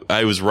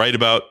I was right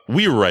about,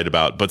 we were right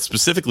about, but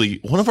specifically,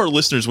 one of our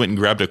listeners went and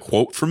grabbed a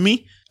quote from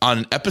me on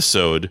an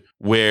episode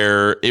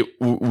where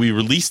we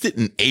released it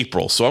in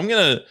April. So I'm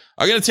gonna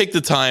take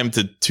the time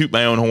to toot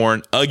my own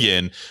horn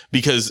again,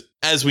 because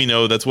as we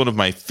know, that's one of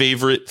my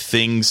favorite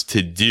things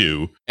to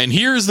do. And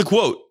here's the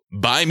quote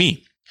by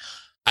me.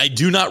 I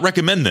do not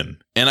recommend them,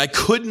 and I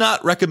could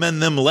not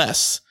recommend them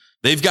less.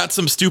 They've got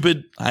some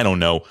stupid, I don't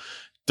know.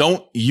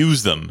 Don't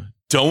use them.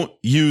 Don't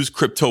use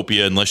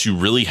Cryptopia unless you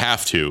really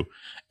have to.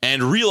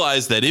 And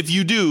realize that if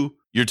you do,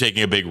 you're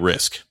taking a big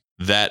risk.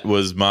 That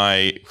was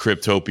my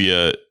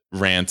Cryptopia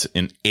rant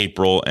in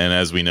April, and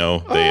as we know,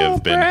 they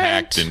have been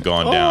hacked and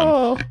gone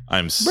down.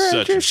 I'm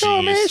such a genius. So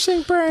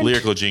amazing,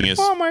 lyrical genius.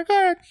 Oh my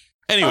God.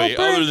 Anyway,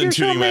 other than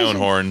tooting my own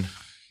horn,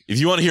 if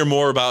you want to hear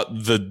more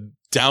about the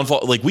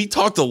downfall, like we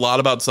talked a lot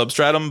about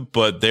Substratum,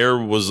 but there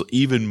was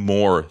even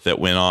more that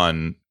went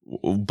on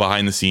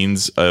behind the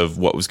scenes of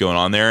what was going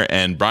on there.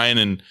 And Brian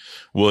and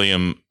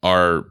William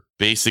are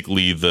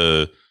basically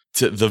the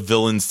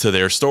villains to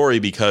their story,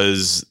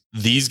 because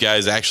these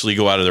guys actually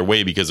go out of their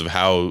way, because of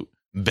how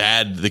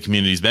bad the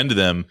community's been to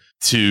them,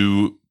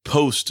 to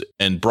post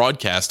and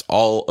broadcast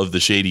all of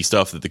the shady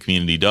stuff that the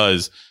community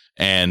does.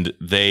 And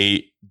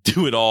they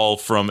do it all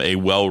from a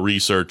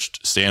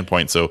well-researched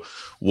standpoint. So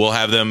we'll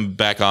have them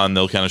back on.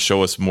 They'll kind of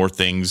show us more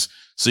things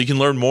so you can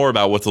learn more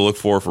about what to look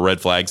for red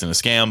flags in a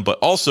scam. But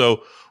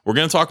also, we're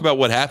going to talk about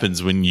what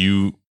happens when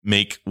you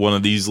make one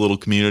of these little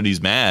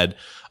communities mad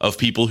of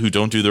people who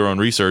don't do their own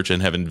research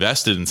and have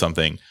invested in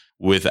something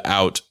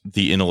without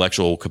the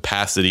intellectual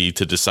capacity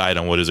to decide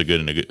on what is a good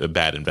and a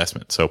bad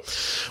investment. So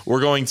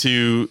we're going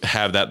to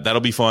have that.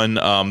 That'll be fun.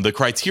 The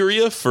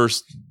criteria for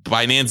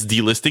Binance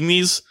delisting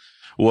these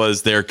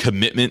was their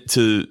commitment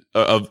to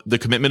of the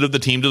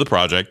team to the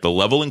project, the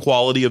level and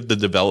quality of the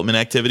development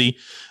activity,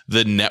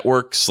 the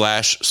network /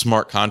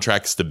 smart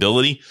contract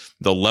stability,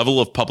 the level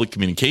of public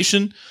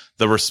communication,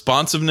 the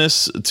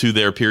responsiveness to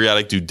their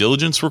periodic due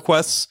diligence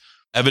requests,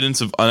 evidence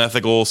of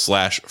unethical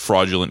 /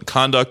 fraudulent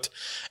conduct,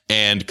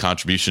 and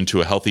contribution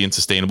to a healthy and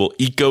sustainable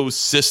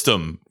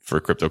ecosystem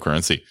for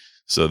cryptocurrency.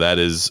 So that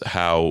is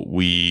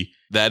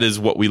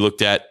what we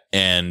looked at,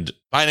 and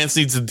Binance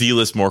needs to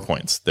delist more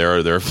coins. There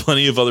are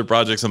plenty of other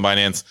projects on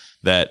Binance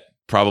that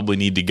probably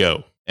need to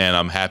go, and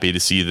I'm happy to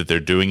see that they're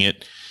doing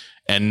it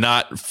and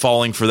not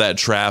falling for that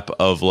trap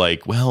of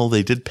like, well,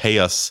 they did pay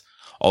us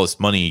all this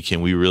money. Can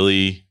we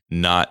really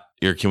not,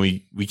 or can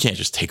we can't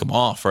just take them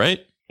off, right?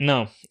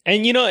 No.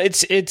 And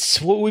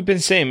it's what we've been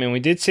saying, man. We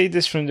did say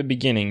this from the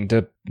beginning.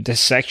 The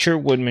sector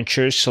would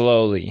mature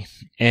slowly,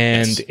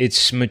 and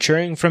it's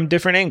maturing from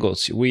different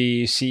angles.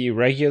 We see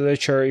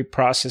regulatory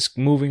process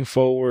moving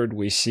forward.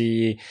 We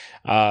see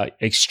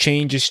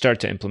exchanges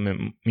start to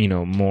implement,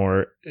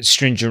 more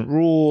stringent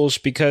rules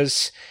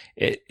because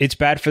it's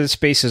bad for the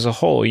space as a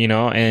whole,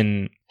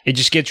 and it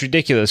just gets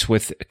ridiculous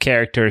with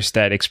characters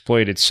that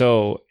exploit it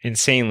so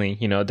insanely,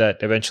 that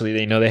eventually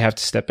they know they have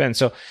to step in.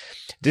 So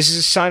this is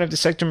a sign of the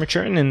sector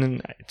maturing,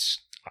 and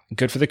it's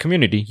good for the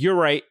community. You're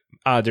right.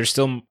 There's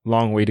still a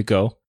long way to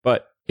go,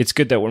 but it's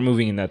good that we're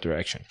moving in that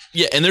direction.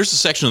 Yeah, and there's a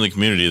section of the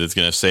community that's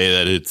going to say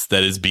that it's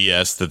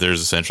BS, that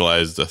there's a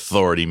centralized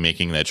authority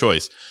making that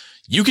choice.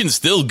 You can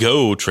still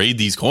go trade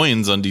these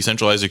coins on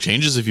decentralized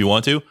exchanges if you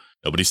want to.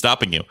 Nobody's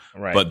stopping you.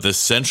 Right. But the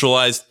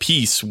centralized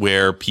piece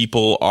where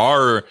people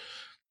are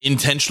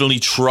intentionally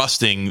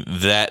trusting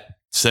that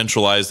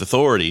centralized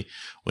authority.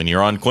 When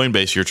you're on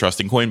Coinbase, you're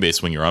trusting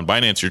Coinbase. When you're on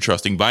Binance, you're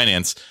trusting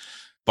Binance.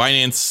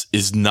 Binance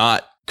is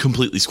not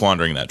completely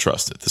squandering that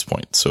trust at this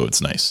point. So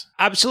it's nice.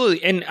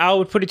 Absolutely. And I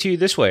would put it to you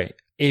this way.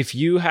 If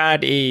you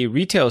had a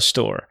retail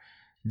store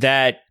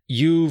that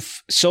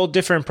you've sold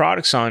different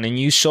products on and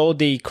you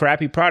sold a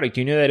crappy product,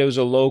 you knew that it was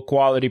a low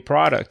quality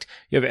product,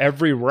 you have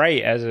every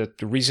right as a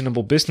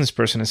reasonable business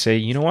person to say,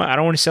 you know what, I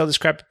don't want to sell this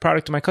crappy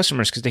product to my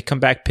customers because they come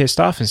back pissed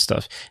off and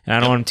stuff. And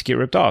I don't want them to get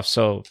ripped off.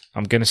 So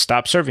I'm going to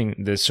stop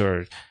serving this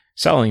or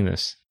selling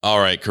this. All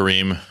right,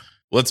 Kareem,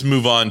 let's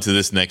move on to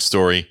this next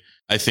story.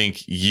 I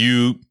think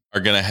you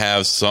are going to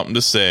have something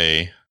to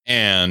say,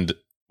 and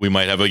we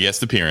might have a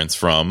guest appearance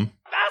from...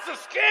 That's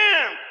a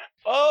scam!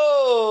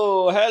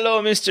 Oh,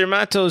 hello, Mr.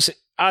 Matos.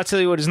 I'll tell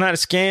you what, it's not a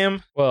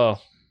scam.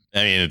 Well,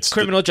 I mean, it's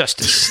criminal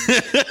justice.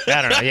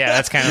 I don't know. Yeah,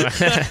 that's kind of...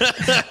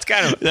 it's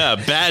kind of... Yeah,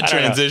 bad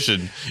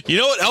transition. You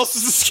know what else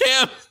is a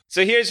scam?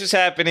 So here's what's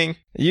happening.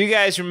 You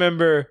guys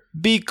remember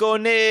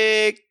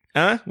BitConnect?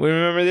 Huh? We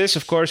remember this?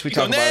 Of course, we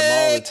talk about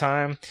them all the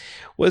time.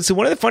 Well, so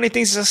one of the funny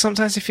things is that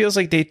sometimes it feels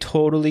like they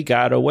totally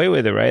got away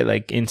with it, right?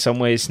 Like in some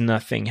ways,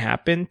 nothing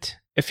happened.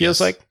 It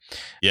feels like.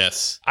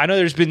 Yes. I know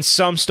there's been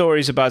some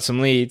stories about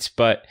some leads,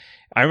 but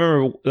I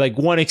remember like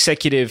one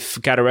executive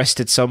got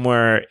arrested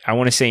somewhere, I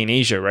want to say in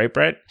Asia, right,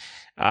 Brett?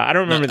 I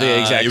don't remember the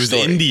exact It was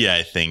story. India,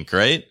 I think,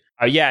 right?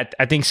 Yeah,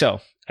 I think so.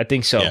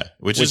 Yeah,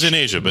 which is in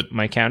Asia, but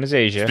my count is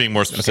Asia. Being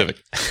more specific.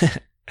 Okay.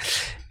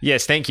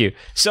 Yes, thank you.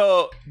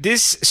 So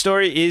this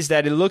story is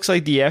that it looks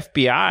like the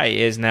FBI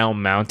is now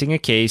mounting a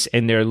case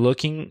and they're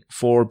looking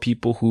for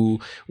people who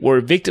were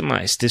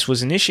victimized. This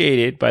was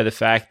initiated by the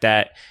fact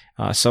that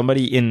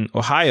somebody in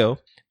Ohio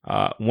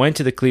went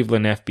to the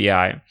Cleveland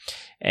FBI,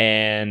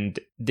 and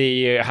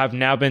they have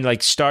now been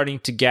like starting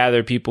to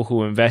gather people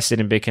who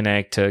invested in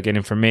BitConnect to get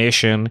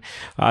information.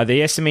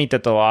 They estimate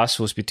that the loss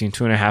was between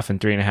 $2.5 and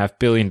 $3.5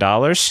 billion.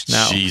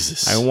 Now,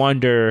 Jesus. I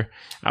wonder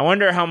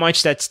how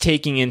much that's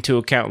taking into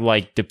account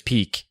like the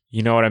peak.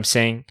 You know what I'm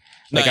saying?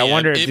 Like, I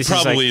wonder if it this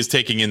probably is is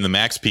taking in the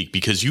max peak,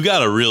 because you got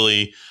to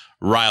really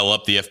rile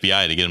up the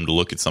FBI to get them to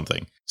look at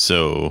something.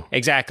 So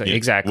exactly.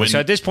 So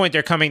at this point,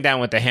 they're coming down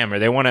with the hammer.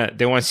 They want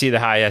to see the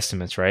high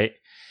estimates, right?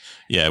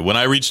 Yeah, when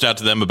I reached out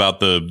to them about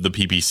the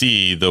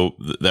PPC, though,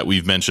 that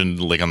we've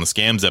mentioned like on the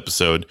scams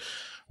episode,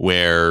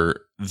 where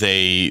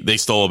they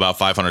stole about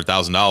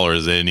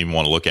 $500,000, they didn't even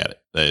want to look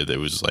at it. It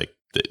was like,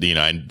 they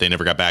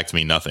never got back to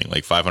me. Nothing.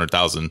 Like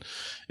 $500,000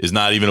 is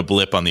not even a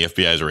blip on the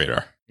FBI's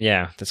radar.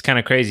 Yeah, that's kind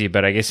of crazy,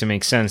 but I guess it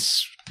makes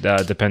sense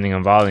depending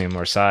on volume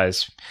or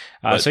size.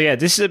 So yeah,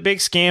 this is a big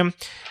scam.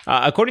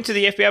 According to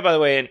the FBI, by the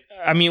way,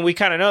 I mean, we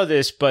kind of know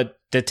this, but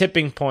the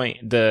tipping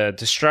point, the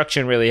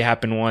destruction really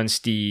happened once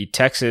the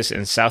Texas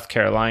and South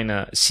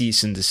Carolina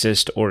cease and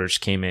desist orders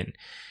came in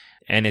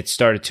and it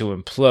started to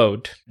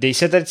implode. They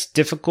said that it's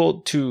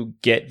difficult to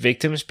get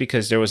victims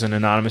because there was an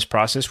anonymous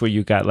process where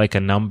you got like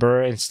a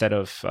number instead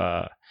of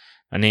a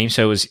name.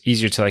 So it was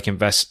easier to like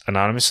invest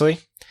anonymously.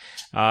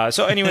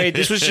 So anyway,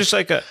 this was just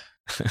like a...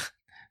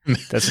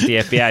 That's what the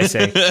FBI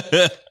say.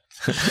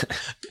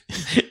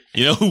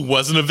 You know who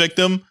wasn't a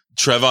victim?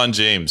 Trevon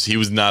James. He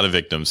was not a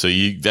victim. So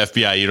the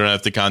FBI, you don't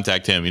have to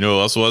contact him. You know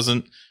who else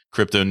wasn't?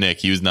 Crypto Nick.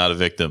 He was not a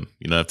victim.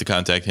 You don't have to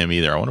contact him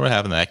either. I wonder what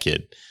happened to that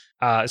kid.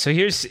 So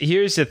here's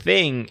the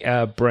thing,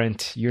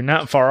 Brent. You're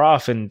not far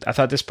off, and I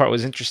thought this part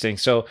was interesting.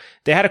 So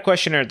they had a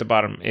questionnaire at the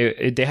bottom.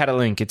 They had a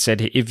link. It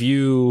said, if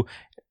you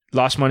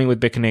lost money with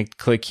BitConnect,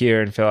 click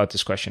here and fill out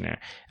this questionnaire.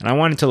 And I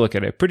wanted to look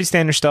at it. Pretty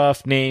standard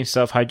stuff, name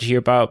stuff. How'd you hear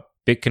about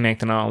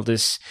BitConnect and all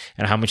this?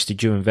 And how much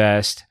did you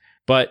invest?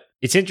 But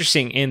it's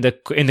interesting, in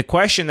the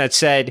question that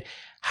said,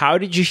 how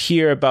did you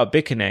hear about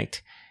BitConnect?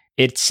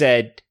 It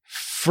said,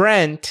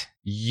 friend,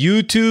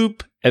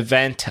 YouTube,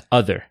 event,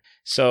 other.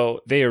 So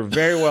they are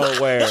very well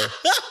aware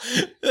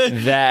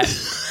that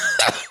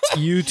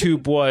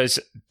YouTube was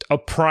a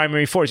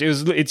primary force.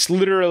 It's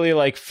literally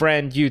like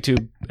friend,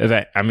 YouTube,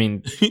 event. I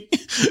mean,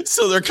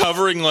 so they're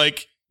covering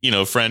like,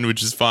 friend,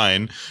 which is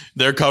fine.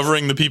 They're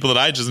covering the people that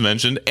I just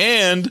mentioned,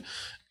 and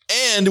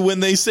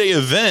when they say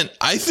event,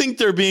 I think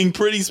they're being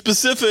pretty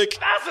specific.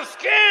 That's a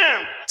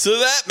scam. So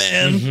that,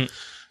 man,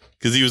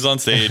 because he was on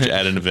stage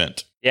at an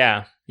event.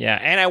 Yeah. Yeah.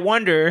 And I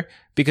wonder,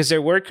 because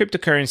there were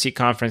cryptocurrency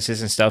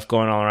conferences and stuff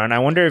going all around, I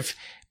wonder if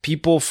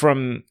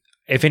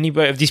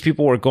if these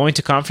people were going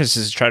to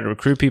conferences to try to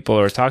recruit people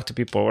or talk to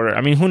people, or,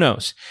 I mean, who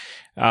knows?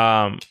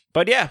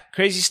 But yeah,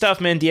 crazy stuff,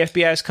 man. The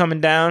FBI is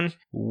coming down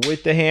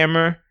with the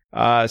hammer.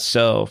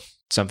 So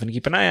something to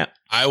keep an eye out.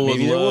 I would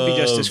Maybe there will be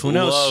justice. Who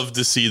knows? Love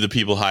to see the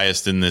people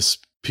highest in this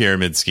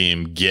pyramid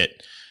scheme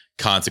get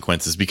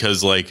consequences,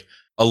 because like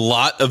a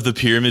lot of the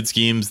pyramid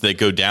schemes that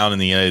go down in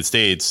the United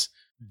States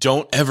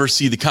don't ever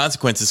see the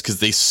consequences because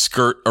they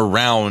skirt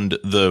around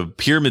the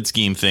pyramid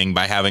scheme thing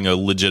by having a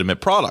legitimate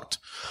product.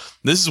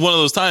 This is one of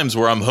those times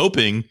where I'm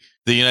hoping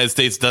the United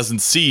States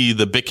doesn't see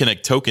the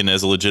BitConnect token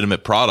as a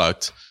legitimate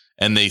product,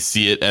 and they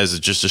see it as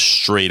just a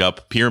straight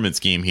up pyramid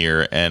scheme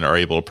here and are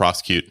able to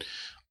prosecute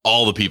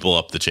all the people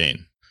up the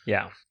chain.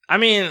 Yeah. I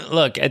mean,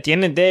 look, at the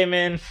end of the day,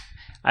 man,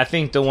 I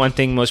think the one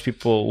thing most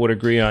people would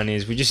agree on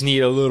is we just need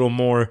a little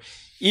more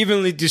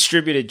evenly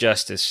distributed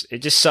justice.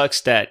 It just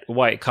sucks that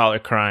white collar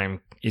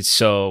crime is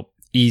so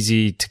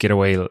easy to get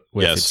away with,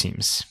 yes. It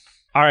seems.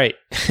 All right.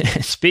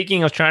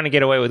 Speaking of trying to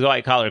get away with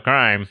white collar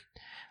crime,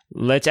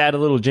 let's add a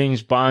little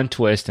James Bond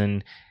twist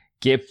and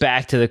get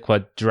back to the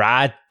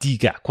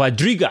Quadriga.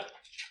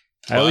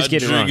 I always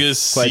get it wrong.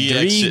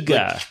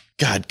 Quadriga.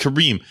 God,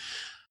 Kareem,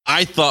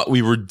 I thought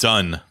we were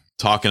done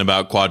talking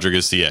about Quadriga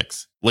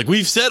CX. Like,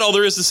 we've said all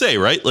there is to say,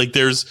 right? Like,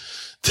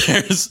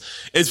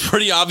 it's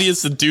pretty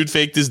obvious that dude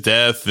faked his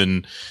death,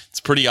 and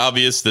it's pretty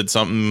obvious that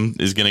something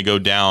is going to go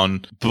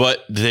down,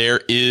 but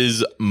there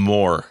is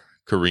more.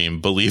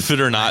 Kareem, believe it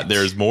or not,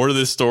 there's more to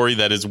this story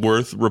that is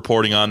worth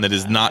reporting on, that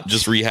is not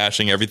just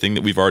rehashing everything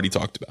that we've already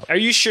talked about. Are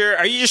you sure?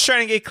 Are you just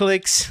trying to get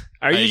clicks?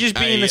 Are you just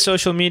being a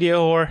social media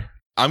whore?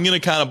 I'm going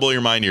to kind of blow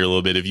your mind here a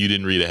little bit if you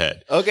didn't read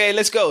ahead. Okay,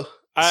 let's go.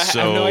 I have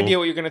no idea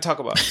what you're going to talk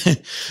about.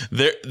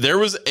 There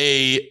was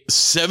a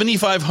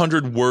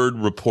 7,500 word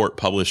report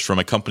published from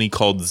a company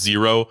called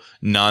Zero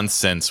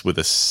Nonsense with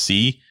a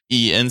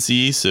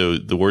CENC. So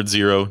the word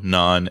zero,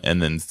 non,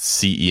 and then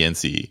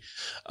CENC.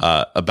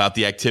 About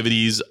the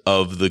activities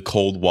of the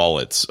cold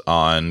wallets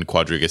on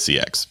Quadriga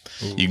CX.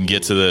 Ooh. You can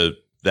get to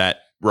that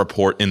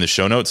report in the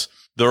show notes.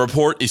 The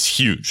report is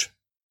huge.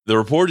 There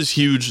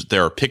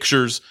are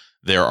pictures,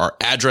 there are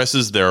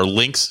addresses, there are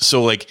links.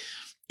 So like,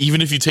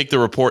 even if you take the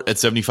report at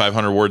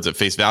 7,500 words at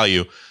face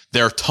value,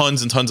 there are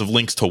tons and tons of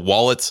links to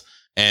wallets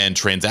and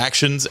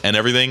transactions and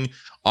everything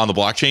on the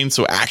blockchain.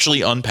 So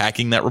actually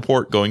unpacking that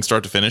report, going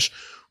start to finish,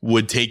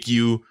 would take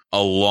you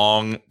a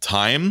long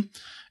time.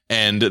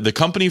 And the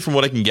company, from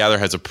what I can gather,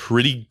 has a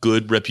pretty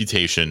good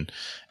reputation.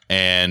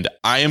 And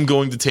I am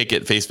going to take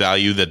at face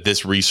value that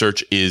this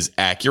research is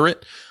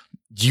accurate.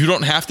 You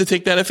don't have to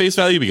take that at face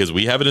value because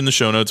we have it in the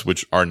show notes,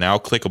 which are now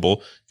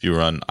clickable. If you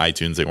were on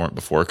iTunes, they weren't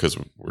before because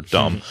we're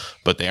dumb,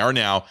 but they are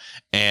now.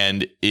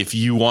 And if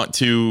you want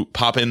to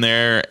pop in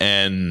there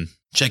and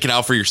check it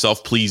out for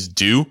yourself, please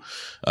do.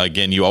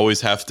 Again, you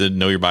always have to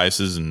know your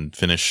biases and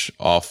finish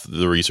off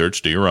the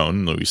research, do your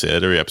own. We say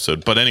that every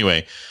episode. But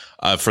anyway,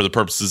 for the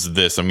purposes of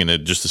this, I'm going to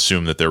just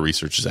assume that their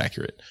research is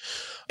accurate.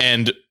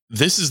 And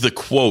this is the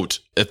quote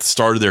at the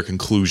start of their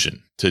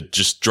conclusion to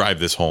just drive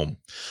this home.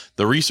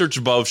 The research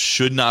above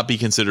should not be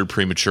considered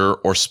premature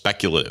or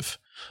speculative.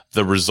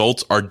 The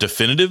results are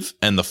definitive,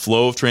 and the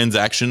flow of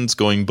transactions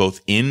going both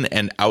in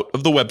and out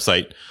of the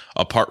website,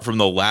 apart from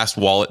the last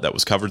wallet that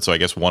was covered, so I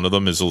guess one of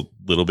them is a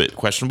little bit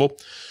questionable,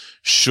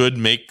 should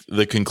make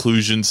the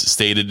conclusions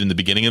stated in the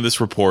beginning of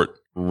this report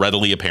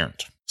readily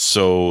apparent.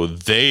 So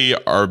they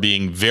are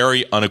being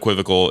very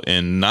unequivocal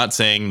in not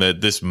saying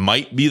that this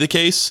might be the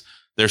case.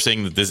 They're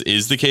saying that this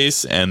is the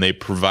case, and they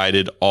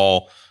provided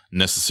all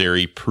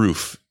necessary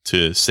proof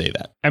to say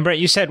that. And Brett,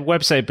 you said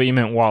website, but you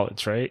meant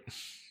wallets, right?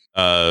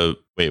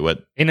 Wait,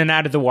 what? In and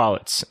out of the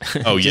wallets.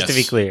 Oh, just yes. to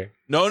be clear.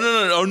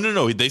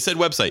 No. They said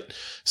website.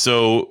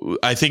 So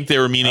I think they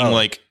were meaning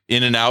like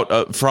in and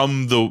out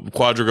from the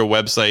Quadriga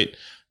website,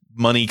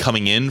 money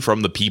coming in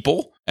from the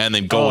people and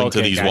then going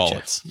to these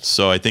wallets.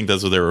 So I think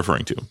that's what they're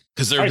referring to,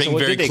 because they're being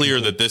very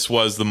clear that this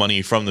was the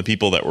money from the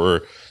people that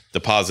were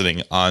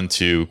depositing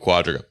onto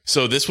Quadriga.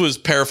 So this was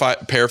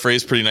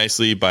paraphrased pretty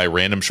nicely by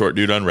random short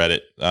dude on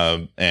Reddit.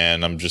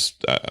 And I'm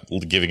just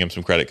giving him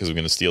some credit because I'm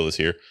going to steal this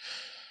here.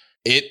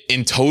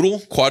 In total,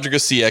 Quadriga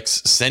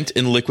CX sent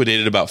and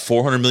liquidated about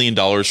 $400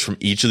 million from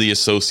each of the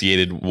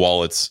associated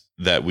wallets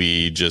that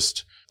we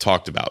just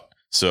talked about.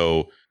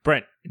 So,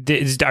 Brent,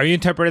 are you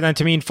interpreting that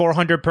to mean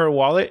 400 per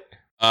wallet?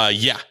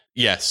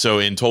 Yeah. So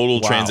in total,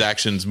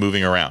 transactions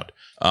moving around.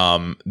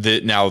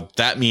 Now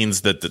that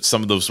means that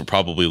some of those were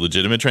probably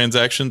legitimate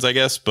transactions, I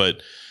guess,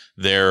 but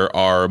there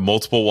are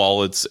multiple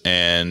wallets,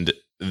 and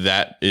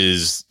this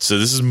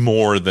is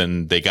more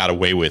than they got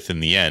away with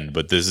in the end.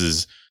 But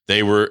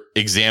they were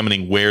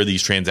examining where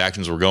these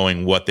transactions were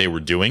going, what they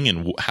were doing,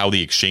 and how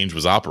the exchange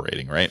was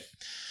operating, right?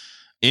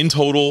 In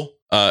total,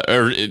 I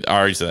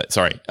already said that.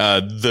 Sorry.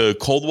 The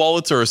cold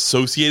wallets are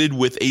associated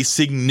with a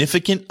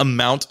significant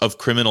amount of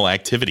criminal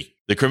activity.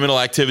 The criminal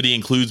activity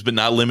includes, but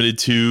not limited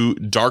to,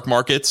 dark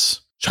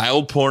markets,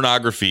 child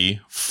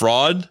pornography,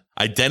 fraud,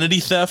 identity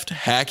theft,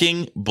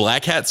 hacking,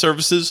 black hat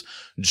services,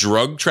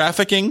 drug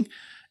trafficking,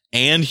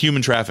 and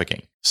human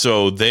trafficking.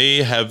 So they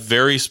have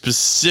very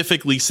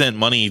specifically sent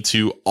money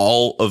to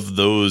all of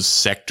those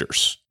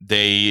sectors.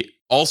 They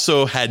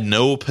also had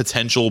no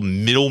potential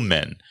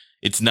middlemen.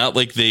 It's not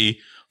like they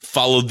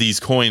followed these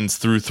coins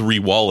through 3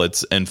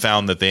 wallets and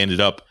found that they ended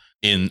up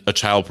in a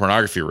child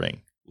pornography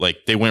ring.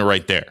 Like, they went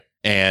right there.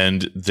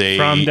 And they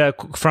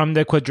from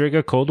the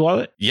Quadriga cold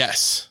wallet.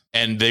 Yes,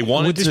 and they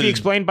wanted. Would this be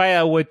explained by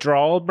a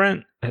withdrawal,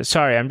 Brent?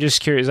 Sorry, I'm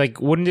just curious. Like,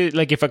 wouldn't it,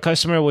 like, if a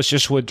customer was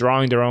just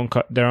withdrawing their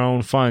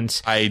own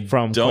funds?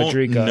 From don't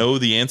Quadriga? Know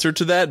the answer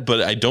to that,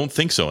 but I don't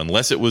think so,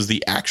 unless it was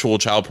the actual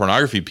child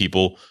pornography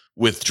people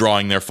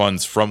withdrawing their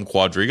funds from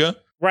Quadriga.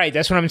 Right,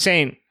 that's what I'm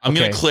saying. I'm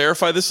going to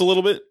clarify this a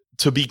little bit.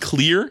 To be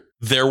clear,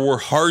 there were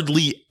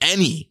hardly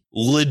any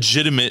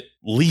legitimate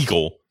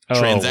legal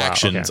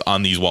transactions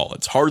on these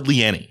wallets.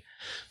 Hardly any.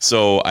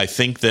 So I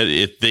think that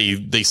if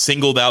they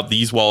singled out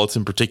these wallets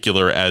in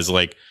particular as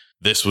like,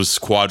 this was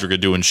Quadriga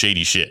doing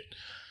shady shit.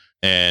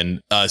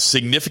 And a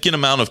significant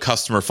amount of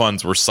customer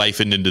funds were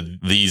siphoned into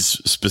these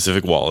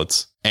specific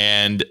wallets.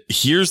 And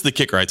here's the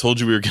kicker. I told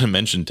you we were going to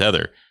mention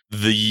Tether.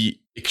 The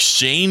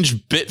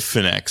exchange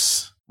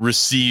Bitfinex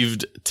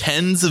received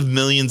tens of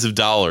millions of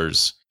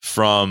dollars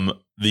from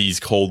these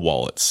cold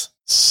wallets.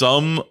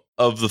 Some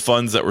of the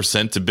funds that were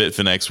sent to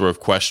Bitfinex were of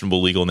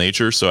questionable legal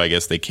nature. So I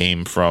guess they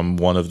came from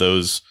one of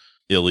those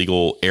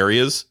illegal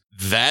areas.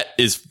 That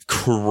is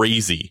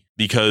crazy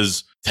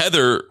because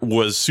Tether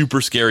was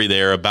super scary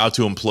there, about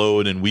to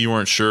implode, and we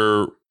weren't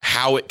sure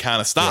how it kind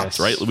of stopped,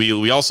 right?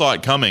 We all saw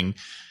it coming.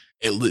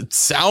 It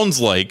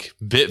sounds like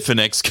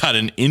Bitfinex got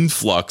an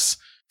influx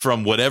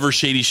from whatever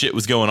shady shit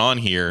was going on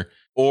here,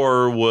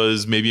 or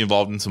was maybe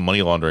involved in some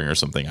money laundering or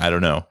something. I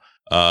don't know.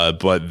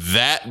 But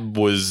that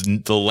was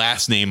the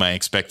last name I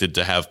expected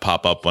to have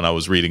pop up when I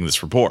was reading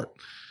this report.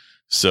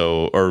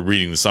 Or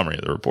reading the summary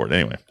of the report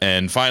anyway.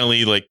 And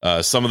finally, like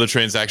some of the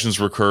transactions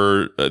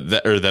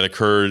that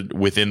occurred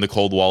within the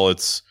cold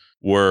wallets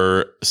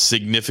were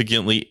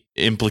significantly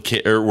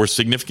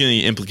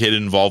implicated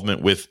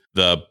involvement with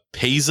the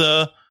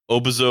Payza,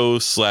 Obazo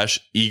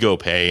 /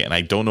 EgoPay. And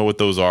I don't know what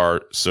those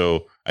are.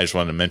 So I just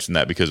wanted to mention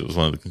that because it was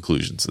one of the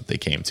conclusions that they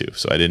came to.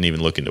 So I didn't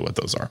even look into what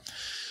those are.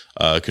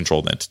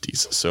 Controlled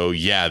entities. So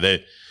yeah,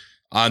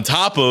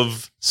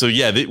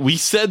 we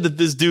said that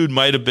this dude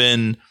might have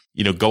been,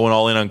 going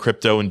all in on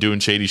crypto and doing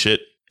shady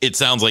shit. It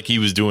sounds like he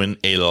was doing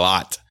a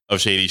lot of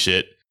shady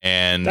shit.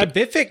 And that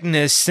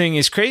Bitfinex thing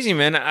is crazy,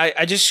 man.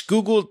 I just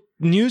Googled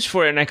news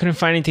for it and I couldn't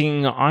find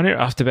anything on it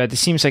off the bat. This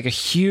seems like a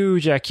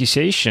huge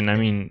accusation. I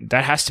mean,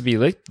 that has to be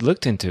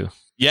looked into.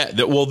 Yeah.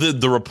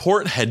 The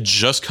report had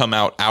just come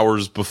out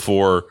hours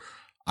before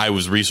I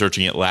was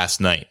researching it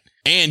last night.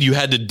 And you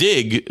had to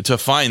dig to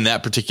find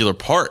that particular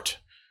part.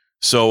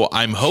 So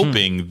I'm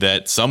hoping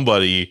that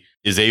somebody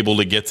is able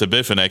to get to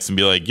Bitfinex and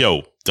be like,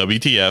 yo,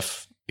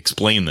 WTF,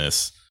 explain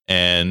this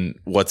and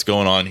what's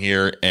going on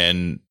here.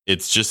 And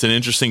it's just an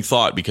interesting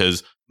thought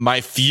because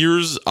my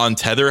fears on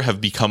Tether have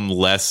become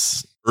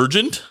less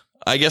urgent,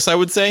 I guess I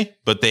would say,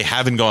 but they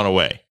haven't gone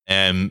away.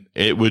 And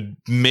it would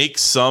make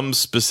some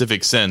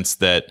specific sense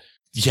that,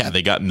 yeah,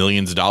 they got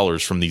millions of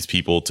dollars from these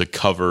people to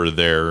cover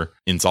their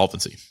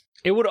insolvency.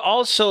 It would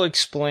also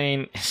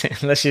explain,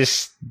 let's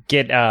just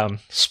get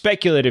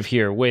speculative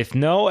here with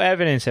no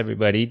evidence,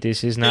 everybody.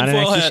 This is not an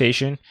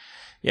accusation.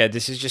 Yeah,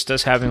 this is just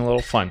us having a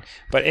little fun.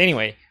 But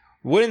anyway,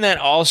 wouldn't that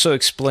also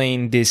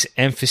explain this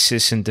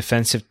emphasis and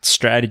defensive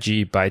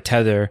strategy by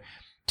Tether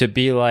to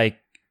be like,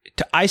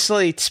 to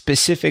isolate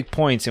specific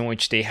points in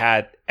which they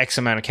had X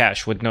amount of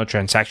cash with no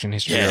transaction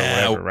history or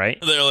whatever, right?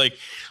 They're like,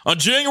 on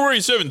January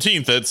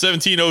 17th at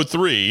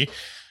 1703...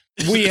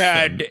 we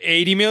had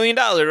 $80 million,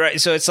 right?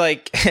 So it's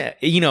like,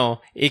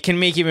 it can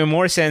make even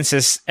more sense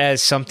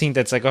as something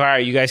that's like, all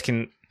right, you guys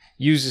can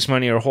use this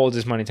money or hold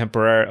this money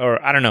temporarily,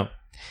 or I don't know.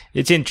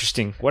 It's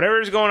interesting.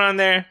 Whatever is going on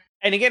there.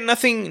 And again,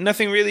 nothing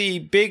really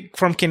big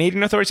from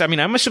Canadian authorities. I mean,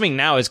 I'm assuming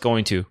now it's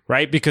going to,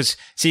 right? Because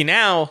see,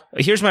 now,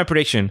 here's my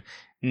prediction.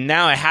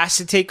 Now it has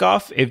to take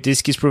off if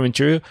this gets proven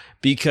true,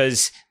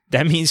 because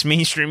that means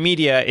mainstream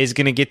media is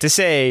going to get to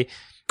say,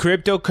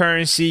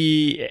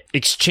 cryptocurrency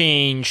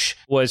exchange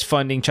was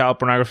funding child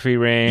pornography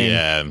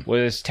ring,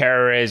 was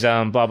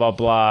terrorism, blah, blah,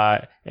 blah,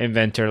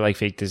 inventor like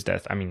faked his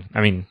death. I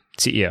mean,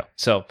 CEO.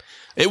 So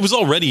it was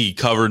already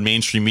covered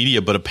mainstream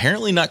media, but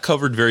apparently not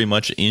covered very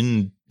much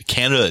in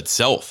Canada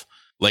itself.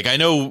 Like, I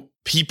know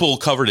people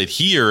covered it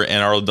here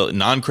and our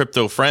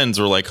non-crypto friends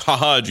were like,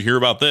 haha, did you hear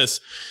about this?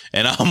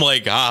 And I'm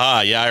like,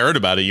 haha, yeah, I heard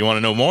about it. You want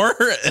to know more?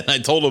 And I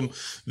told them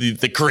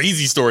the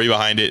crazy story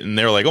behind it. And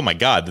they were like, oh my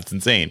God, that's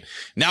insane.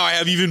 Now I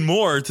have even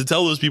more to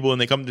tell those people.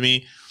 And they come to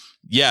me.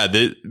 Yeah,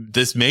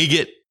 this may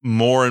get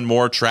more and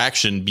more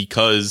traction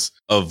because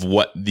of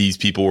what these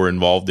people were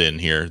involved in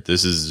here.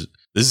 This is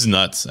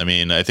nuts. I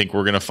mean, I think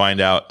we're going to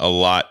find out a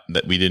lot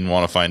that we didn't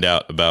want to find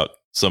out about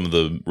some of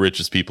the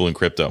richest people in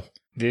crypto.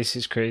 This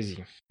is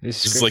crazy.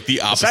 This is like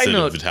the opposite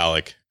of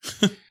Vitalik.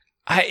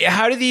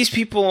 How do these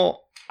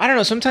people... I don't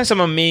know. Sometimes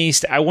I'm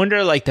amazed. I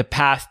wonder, like, the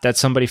path that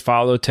somebody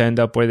followed to end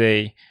up where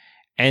they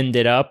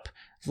ended up.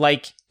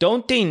 Like,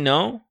 don't they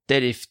know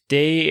that if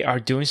they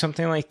are doing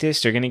something like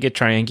this, they're going to get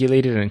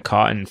triangulated and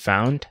caught and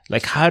found?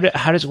 Like, how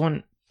does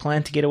one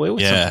plan to get away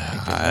with something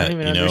like this? I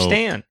don't even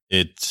understand.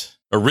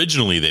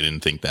 Originally, they didn't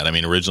think that. I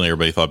mean, originally,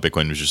 everybody thought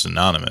Bitcoin was just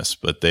anonymous,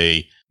 but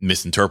they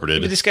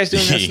misinterpreted. But this guy's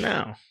doing this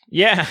now.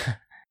 Yeah.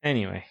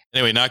 Anyway,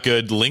 not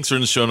good. Links are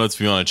in the show notes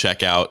if you want to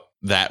check out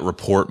that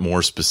report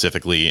more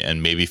specifically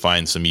and maybe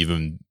find some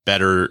even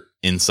better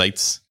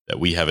insights that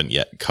we haven't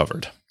yet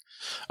covered.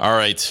 All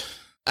right.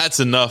 That's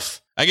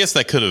enough. I guess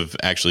that could have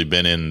actually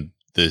been in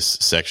this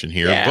section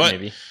here. Yeah, but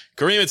maybe.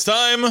 Kareem, it's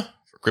time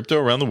for Crypto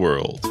Around the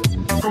World.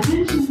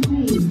 Attention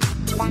please.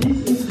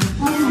 This is the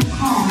final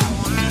call.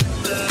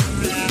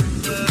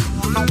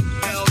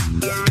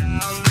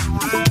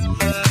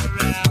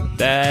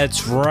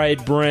 That's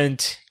right,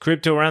 Brent.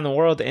 Crypto Around the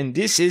World. And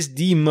this is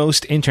the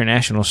most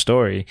international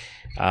story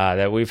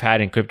that we've had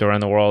in Crypto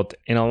Around the World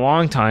in a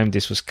long time.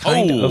 This was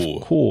kind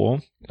of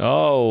cool.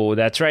 Oh,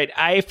 that's right.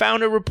 I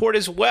found a report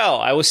as well.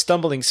 I was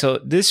stumbling. So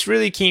this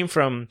really came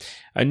from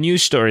a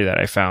news story that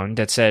I found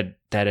that said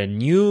that a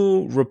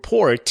new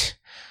report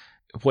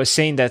was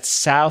saying that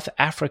South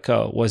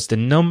Africa was the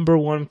number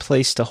one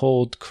place to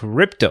hold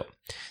crypto.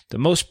 The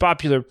most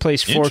popular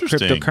place for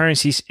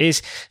cryptocurrencies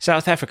is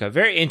South Africa.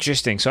 Very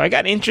interesting. So I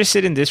got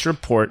interested in this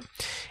report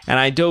and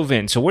I dove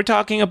in. So we're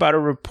talking about a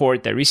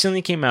report that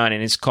recently came out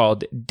and it's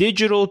called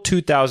Digital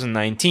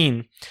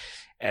 2019,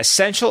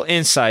 Essential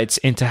Insights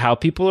into How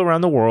People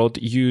Around the World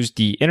Use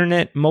the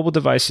Internet, Mobile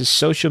Devices,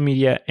 Social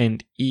Media,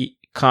 and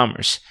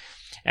E-Commerce.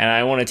 And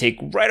I want to take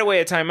right away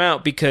a time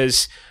out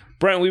because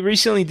Brent, we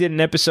recently did an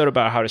episode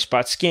about how to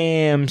spot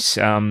scams.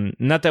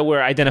 Not that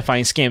we're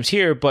identifying scams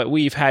here, but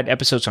we've had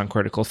episodes on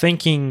critical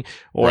thinking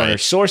or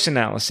source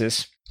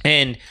analysis.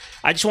 And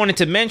I just wanted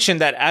to mention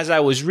that as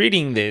I was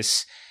reading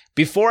this,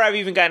 before I've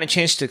even gotten a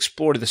chance to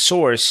explore the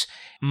source,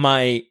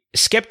 my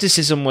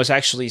skepticism was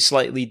actually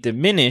slightly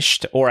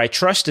diminished, or I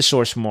trust the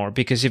source more,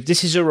 because if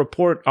this is a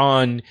report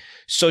on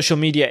social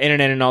media,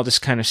 internet, and all this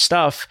kind of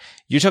stuff,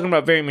 you're talking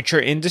about very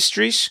mature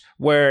industries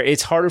where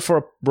it's harder for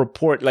a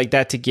report like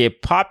that to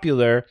get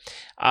popular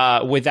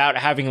without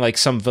having like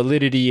some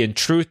validity and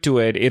truth to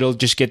it. It'll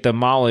just get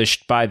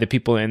demolished by the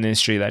people in the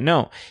industry that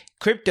know.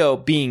 Crypto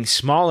being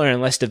smaller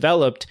and less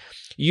developed,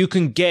 you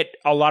can get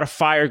a lot of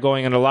fire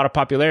going and a lot of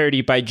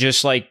popularity by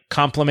just like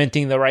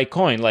complimenting the right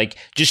coin. Like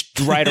just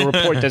write a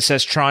report that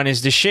says Tron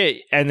is the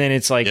shit. And then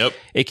it's like,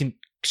 it can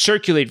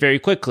circulate very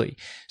quickly.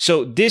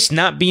 So this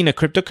not being a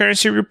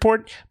cryptocurrency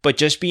report, but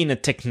just being a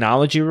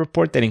technology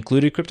report that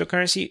included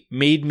cryptocurrency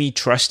made me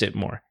trust it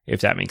more,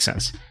 if that makes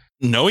sense.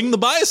 Knowing the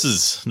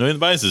biases,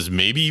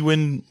 maybe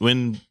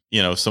when,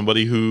 you know,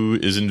 somebody who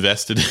is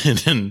invested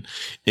in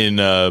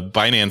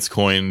Binance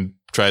coin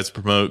tries to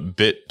promote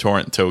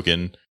BitTorrent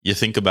token, you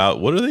think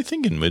about, what are they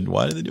thinking?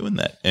 Why are they doing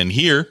that? And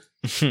here,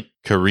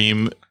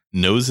 Kareem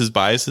knows his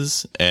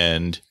biases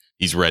and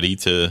he's ready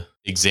to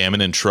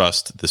examine and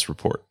trust this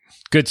report.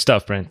 Good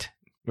stuff, Brent.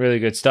 Really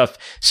good stuff.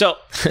 So,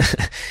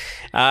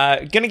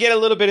 going to get a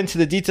little bit into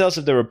the details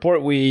of the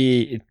report.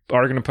 We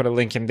are going to put a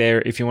link in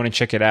there if you want to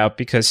check it out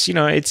because, you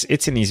know,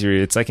 it's an easy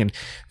read. It's like a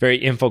very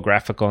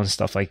infographical and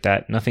stuff like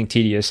that. Nothing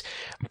tedious.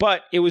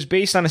 But it was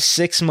based on a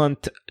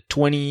 6-month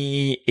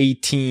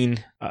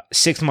 2018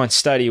 6-month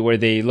study where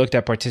they looked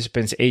at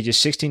participants ages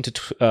 16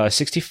 to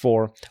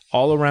 64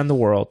 all around the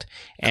world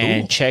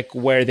and check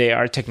where they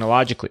are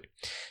technologically.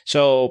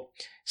 So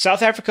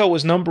South Africa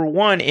was number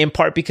one in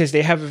part because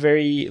they have a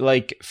very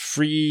like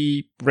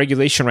free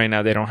regulation right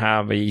now. They don't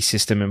have a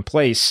system in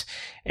place.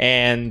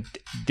 And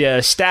the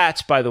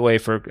stats, by the way,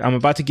 I'm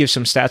about to give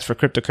some stats for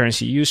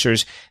cryptocurrency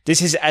users.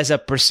 This is as a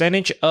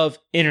percentage of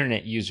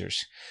internet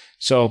users.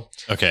 So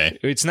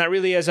it's not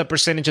really as a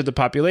percentage of the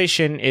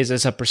population, is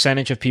as a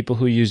percentage of people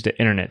who use the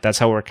internet. That's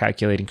how we're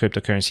calculating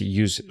cryptocurrency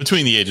usage.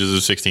 Between the ages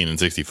of 16 and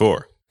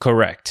 64.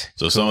 Correct.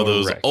 So some of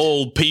those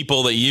old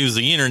people that use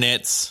the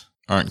internets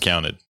aren't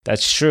counted.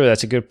 That's true.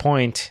 That's a good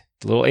point.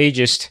 A little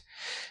ageist.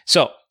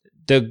 So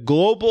the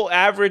global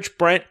average,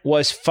 Brent,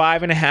 was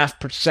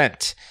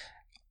 5.5%.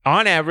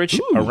 On average,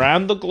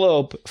 around the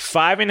globe,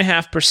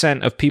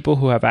 5.5% of people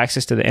who have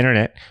access to the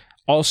internet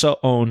also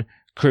own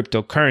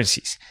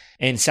cryptocurrencies.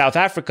 In South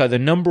Africa, the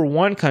number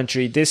one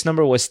country, this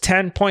number was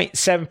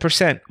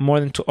 10.7%, more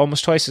than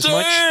almost twice as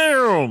much.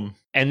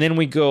 And then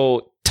we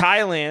go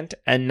Thailand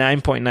at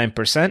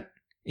 9.9%.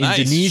 Nice.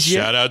 Indonesia.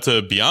 Shout out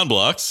to Beyond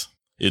Blocks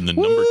in the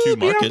number 2 market.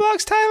 Beyond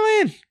Blocks,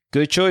 Thailand.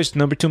 Good choice.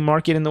 Number 2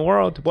 market in the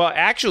world. Well,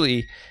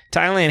 actually,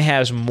 Thailand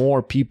has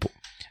more people.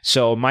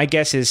 So my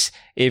guess is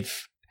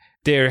if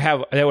they would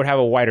have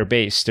a wider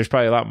base, there's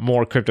probably a lot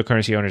more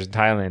cryptocurrency owners in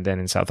Thailand than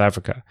in South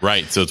Africa.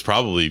 Right. So it's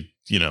probably,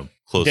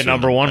 closer. The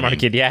number one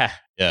market, yeah.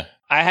 Yeah.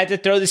 I had to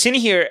throw this in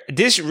here.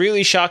 This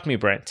really shocked me,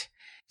 Brent.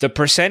 The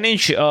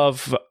percentage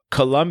of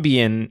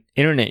Colombian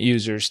internet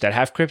users that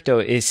have crypto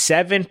is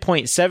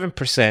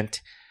 7.7%.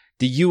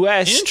 The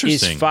US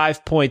is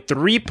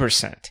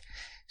 5.3%.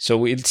 So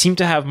we seem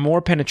to have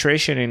more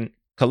penetration in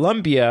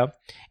Colombia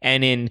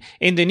and in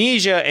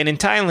Indonesia and in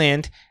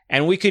Thailand.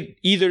 And we could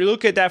either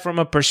look at that from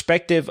a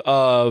perspective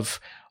of,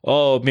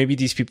 oh, maybe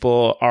these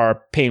people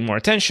are paying more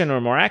attention or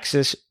more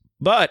access,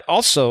 but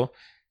also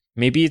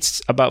maybe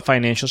it's about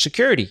financial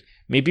security.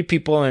 Maybe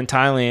people in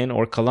Thailand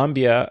or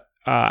Colombia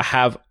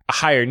have a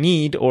higher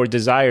need or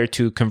desire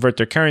to convert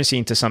their currency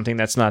into something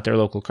that's not their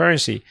local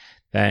currency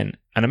than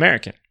an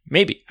American.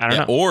 Maybe. I don't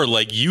know. Or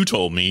like you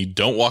told me,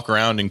 don't walk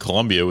around in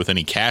Colombia with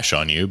any cash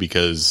on you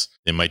because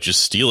they might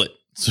just steal it.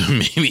 So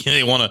maybe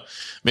they want to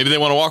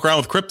walk around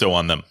with crypto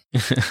on them.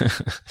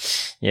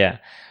 Yeah.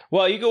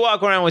 Well, you can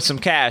walk around with some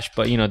cash,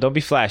 but don't be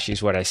flashy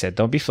is what I said.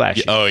 Don't be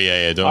flashy. Oh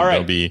yeah.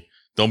 Don't be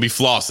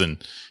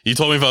flossing. You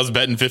told me if I was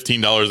betting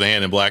 $15 a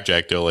hand in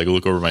blackjack to like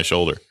look over my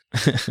shoulder.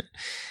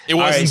 It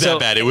wasn't that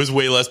bad. It was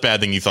way less bad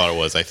than you thought it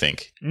was, I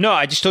think. No,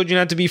 I just told you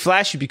not to be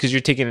flashy because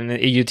you're taking a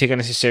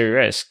necessary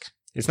risk.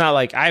 It's not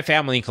like I have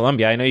family in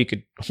Colombia. I know you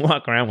could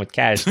walk around with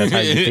cash. That's how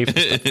you pay for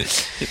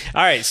stuff.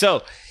 All right,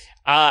 so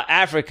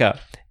Africa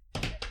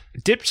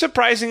did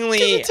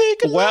surprisingly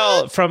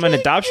well from an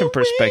adoption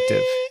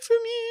perspective.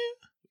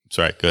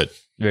 Sorry, good.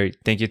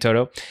 Thank you,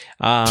 Toto.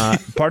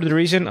 Part of the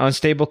reason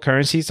unstable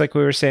currencies, like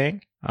we were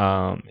saying,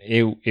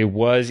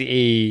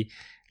 it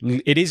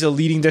is a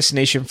leading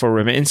destination for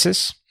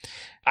remittances.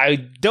 I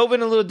dove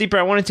in a little deeper.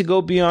 I wanted to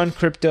go beyond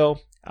crypto.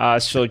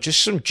 So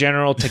just some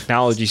general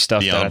technology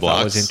stuff that I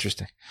thought was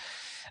interesting.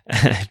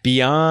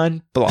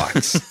 Beyond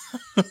blocks.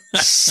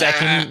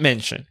 Second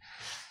mention.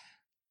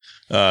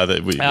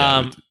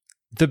 The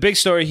big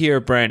story here,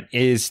 Brent,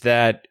 is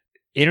that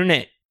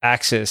internet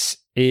access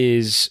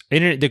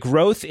the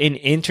growth in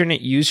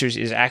internet users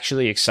is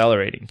actually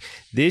accelerating.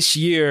 This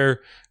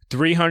year,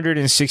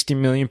 360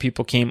 million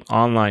people came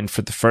online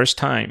for the first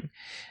time.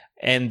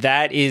 And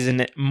that is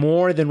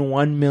more than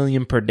 1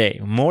 million per day.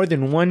 More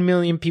than 1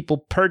 million people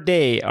per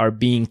day are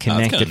being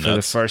connected for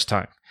the first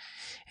time.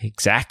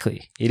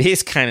 Exactly. It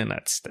is kind of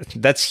nuts.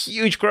 That's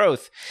huge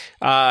growth.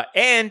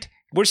 And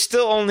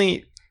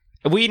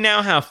we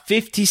now have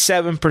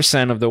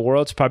 57% of the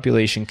world's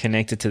population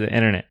connected to the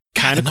internet.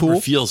 Kind of cool.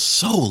 It feels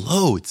so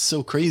low. It's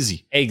so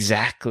crazy.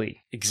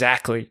 Exactly.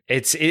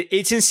 It's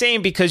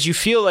insane because you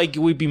feel like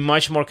we'd be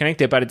much more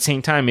connected, but at the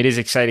same time, it is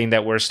exciting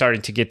that we're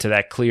starting to get to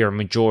that clear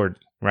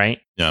majority, right?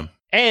 Yeah.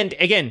 And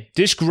again,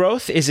 this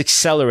growth is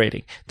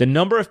accelerating. The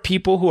number of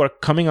people who are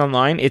coming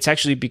online, it's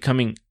actually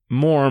becoming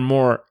more and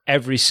more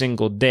every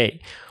single day.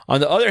 On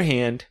the other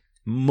hand,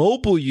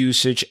 mobile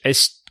usage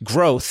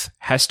growth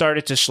has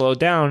started to slow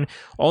down.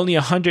 Only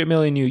 100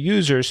 million new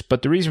users,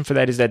 but the reason for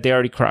that is that they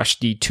already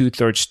crossed the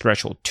 2/3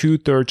 threshold.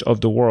 2/3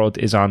 of the world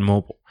is on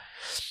mobile.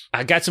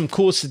 I got some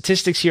cool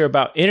statistics here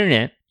about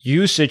internet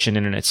usage and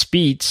internet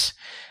speeds.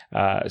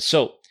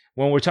 So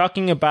when we're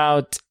talking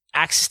about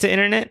access to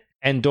internet,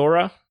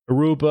 Andorra,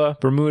 Aruba,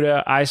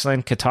 Bermuda,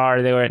 Iceland,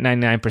 Qatar, they were at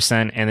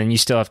 99%. And then you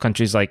still have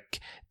countries like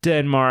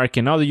Denmark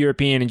and all the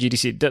European and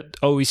GDC,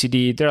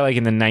 OECD, they're like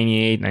in the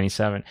 98,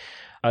 97.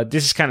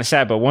 This is kind of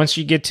sad, but once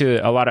you get to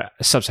a lot of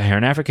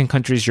sub-Saharan African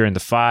countries, you're in the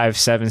 5,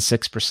 7,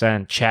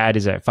 6%. Chad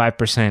is at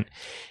 5%.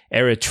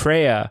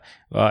 Eritrea,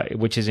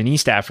 which is in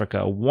East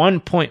Africa,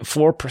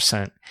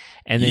 1.4%.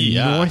 And then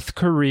North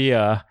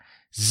Korea,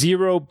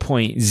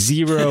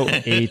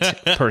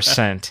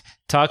 0.08%.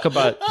 Talk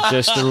about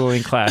just the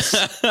ruling class.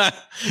 Do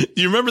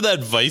you remember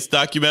that Vice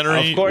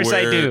documentary? Of course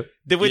I do.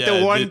 With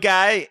the one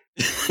guy.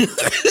 That's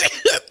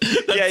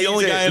the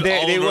only guy in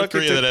all of North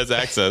Korea that has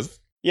access.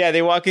 Yeah,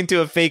 they walk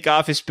into a fake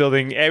office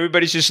building.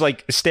 Everybody's just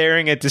like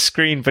staring at the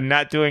screen, but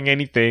not doing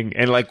anything.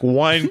 And like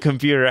one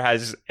computer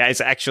is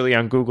actually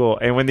on Google.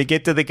 And when they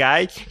get to the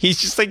guy, he's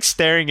just like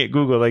staring at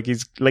Google, like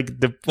he's like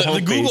the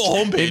Google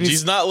homepage.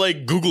 He's not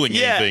like Googling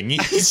anything.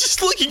 He's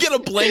just looking at a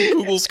blank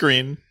Google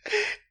screen.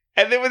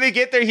 And then when they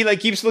get there, he like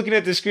keeps looking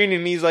at the screen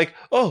and he's like,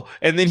 oh,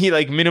 and then he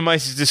like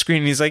minimizes the screen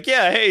and he's like,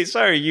 yeah, hey,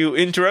 sorry, you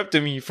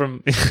interrupted me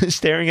from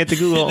staring at the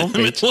Google homepage. In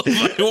the middle of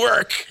my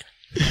work.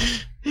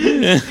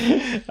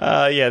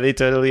 Yeah, they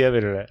totally have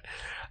internet.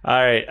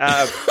 All right.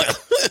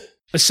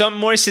 Some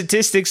more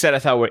statistics that I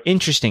thought were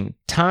interesting.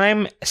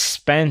 Time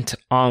spent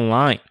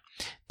online.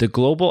 The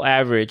global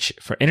average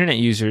for internet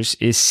users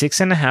is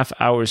 6.5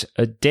 hours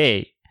a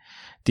day.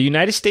 The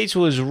United States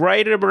was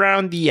right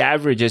around the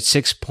average at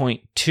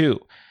 6.2.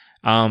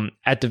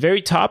 At the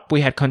very top,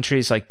 we had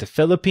countries like the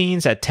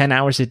Philippines at 10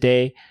 hours a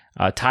day.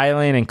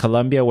 Thailand and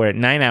Colombia were at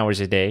 9 hours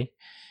a day.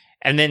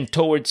 And then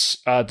towards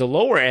the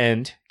lower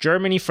end,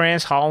 Germany,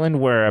 France,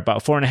 Holland were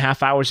about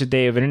 4.5 hours a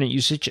day of internet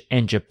usage.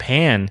 And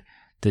Japan,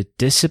 the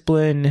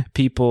disciplined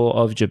people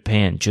of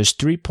Japan, just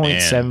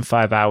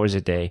 3.75 hours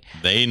a day.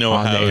 They know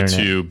how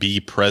to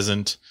be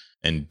present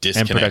and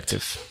disconnect. And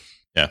productive.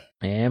 Yeah.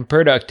 And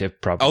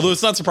productive, probably. Although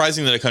it's not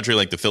surprising that a country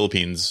like the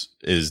Philippines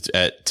is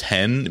at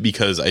 10,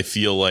 because I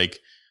feel like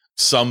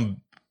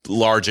some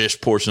large-ish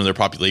portion of their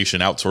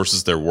population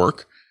outsources their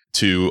work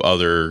to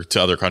other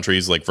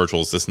countries, like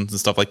virtual assistants and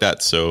stuff like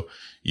that. So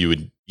you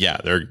would,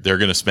 they're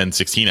going to spend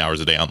 16 hours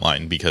a day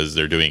online because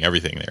they're doing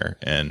everything there,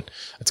 and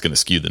it's going to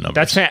skew the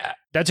numbers.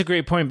 That's a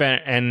great point, Ben.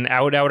 And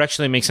I would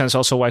actually make sense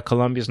also why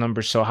Colombia's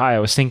number is so high. I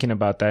was thinking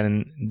about that,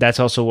 and that's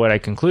also what I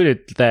concluded,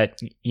 that,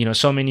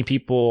 so many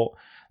people,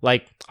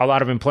 like a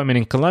lot of employment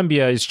in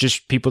Colombia is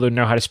just people that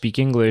know how to speak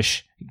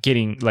English,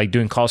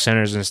 doing call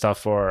centers and stuff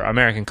for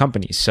American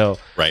companies. So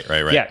right.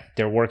 Yeah,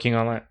 they're working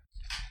on that.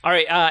 All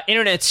right,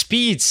 internet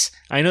speeds.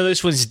 I know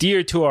this one's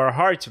dear to our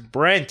hearts.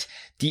 Brent,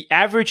 the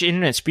average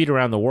internet speed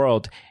around the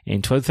world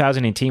in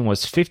 2018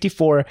 was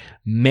 54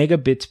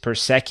 megabits per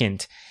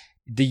second.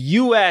 The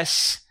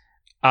US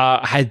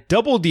had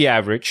doubled the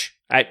average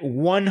at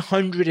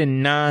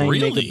 109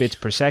 megabits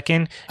per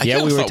second. We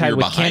were tied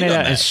with Canada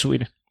and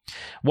Sweden.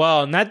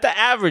 Well, not the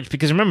average,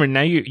 because remember,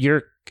 now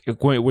you're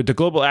with the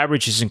global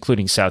average is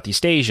including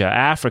Southeast Asia,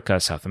 Africa,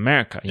 South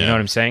America. You know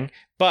what I'm saying?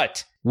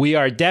 But we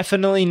are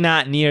definitely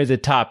not near the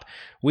top.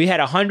 We had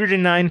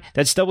 109.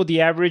 That's double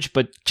the average,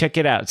 but check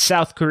it out.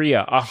 South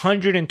Korea,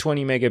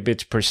 120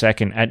 megabits per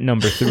second at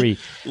number 3.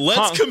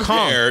 Let's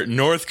compare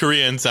North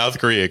Korea and South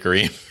Korea,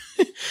 Kareem.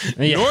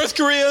 North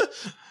Korea,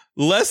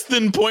 less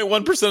than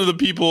 0.1% of the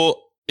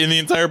people in the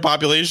entire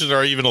population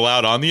are even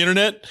allowed on the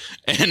internet.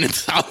 And in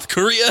South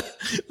Korea,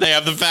 they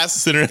have the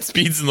fastest internet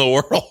speeds in the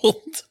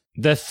world.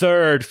 The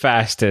third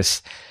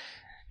fastest.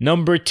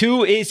 Number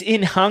 2 is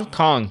in Hong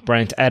Kong,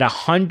 Brent, at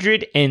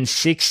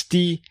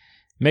 160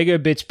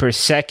 megabits per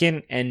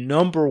second. And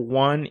number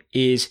 1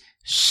 is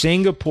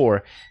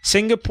Singapore.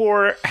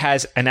 Singapore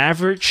has an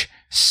average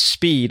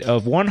speed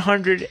of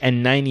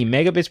 190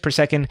 megabits per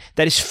second.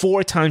 That is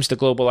 4 times the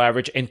global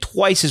average and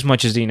twice as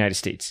much as the United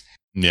States.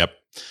 Yep.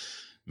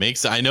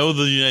 I know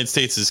the United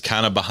States is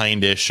kind of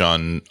behind-ish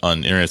on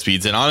internet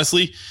speeds. And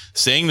honestly,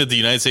 saying that the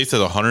United States has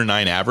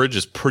 109 average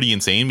is pretty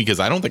insane, because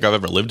I don't think I've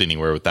ever lived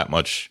anywhere with that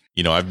much.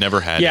 I've never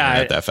had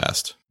internet that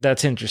fast.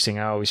 That's interesting.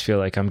 I always feel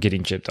like I'm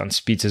getting gypped on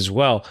speeds as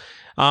well.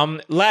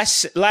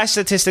 Last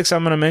statistics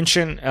I'm going to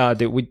mention,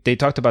 they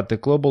talked about the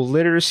global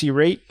literacy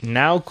rate.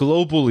 Now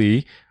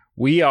globally,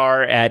 we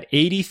are at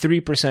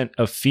 83%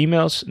 of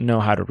females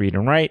know how to read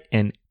and write,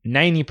 and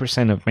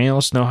 90% of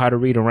males know how to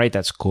read and write.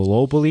 That's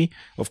globally.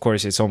 Of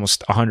course, it's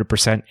almost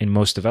 100% in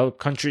most developed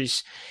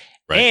countries.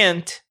 Right.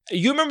 And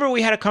you remember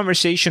we had a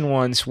conversation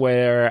once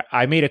where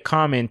I made a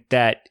comment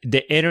that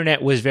the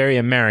internet was very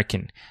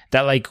American.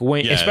 That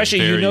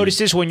especially you notice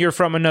this when you're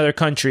from another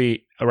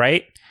country,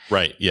 right?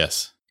 Right,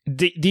 yes.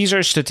 These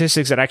are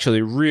statistics that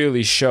actually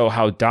really show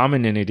how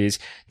dominant it is.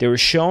 They were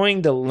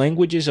showing the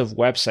languages of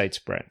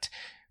websites, Brent.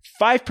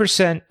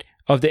 5%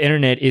 of the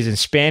internet is in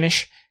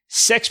Spanish,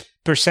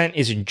 6%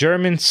 is in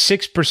German,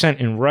 6%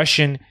 in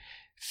Russian,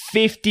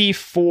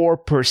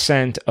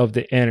 54% of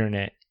the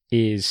internet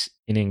is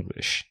in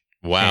English.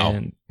 Wow.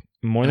 And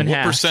more than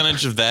half. What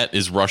percentage of that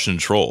is Russian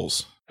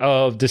trolls?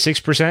 Of the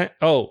 6%?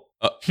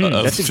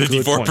 That's a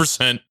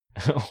 54%.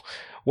 Good point.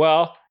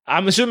 Well,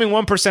 I'm assuming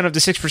 1% of the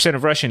 6%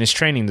 of Russian is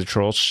training the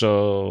trolls,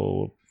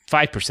 so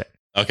 5%.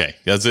 Okay,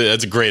 that's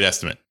a great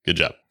estimate. Good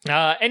job.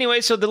 Anyway,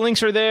 so the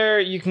links are there.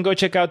 You can go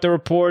check out the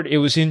report. It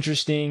was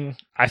interesting.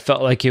 I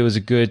felt like it was a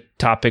good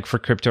topic for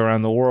crypto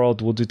around the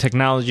world. We'll do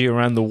technology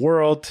around the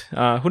world.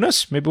 Who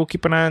knows? Maybe we'll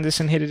keep an eye on this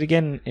and hit it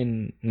again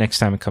in next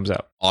time it comes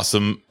out.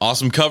 Awesome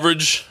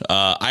coverage.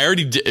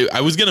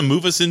 I was going to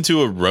move us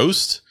into a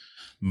roast,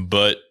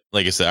 but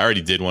like I said, I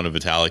already did one of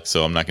Vitalik,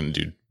 so I'm not going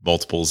to do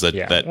multiples. One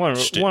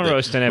roast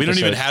an episode. We don't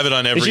even have it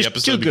on every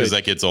episode because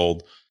that gets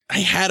old. I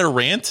had a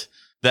rant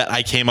that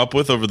I came up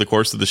with over the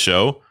course of the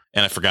show,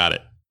 and I forgot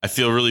it. I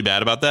feel really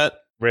bad about that.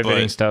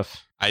 Riveting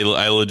stuff. I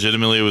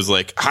legitimately was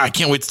like, I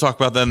can't wait to talk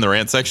about that in the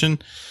rant section.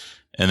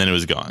 And then it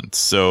was gone.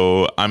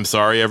 So I'm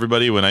sorry,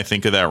 everybody. When I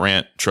think of that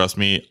rant, trust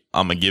me,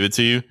 I'm going to give it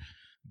to you.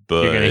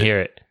 But you're going to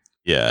hear it.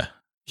 Yeah.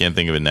 Can't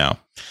think of it now.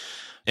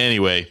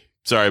 Anyway,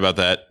 sorry about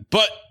that.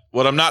 But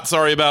what I'm not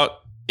sorry about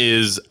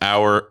is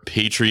our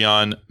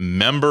Patreon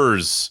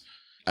members.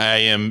 I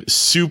am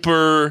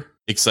super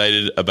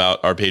excited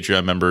about our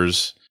Patreon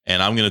members,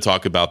 and I'm going to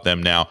talk about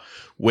them now.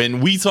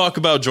 When we talk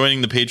about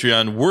joining the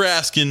Patreon, we're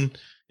asking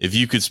if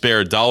you could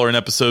spare $1 an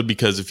episode,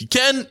 because if you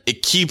can,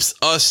 it keeps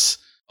us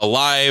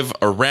alive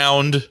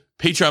around.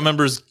 Patreon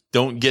members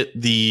don't get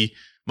the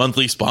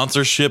monthly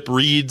sponsorship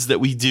reads that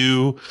we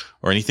do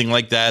or anything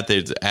like that.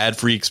 There's an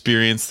ad-free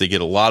experience. They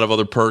get a lot of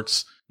other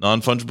perks.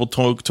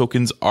 Non-fungible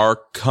tokens are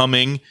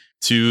coming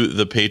to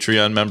the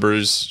Patreon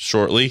members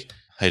shortly.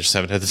 I just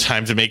haven't had the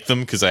time to make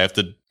them because I have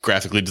to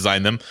graphically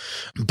design them.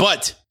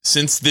 But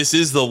since this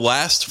is the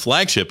last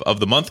flagship of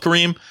the month,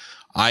 Kareem,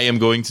 I am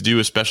going to do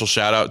a special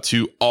shout out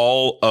to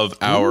all of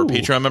our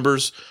Patreon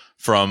members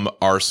from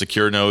our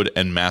secure node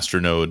and master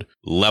node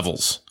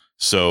levels.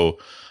 So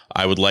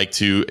I would like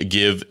to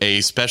give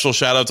a special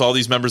shout out to all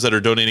these members that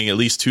are donating at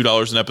least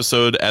 $2 an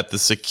episode at the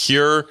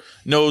secure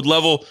node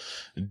level.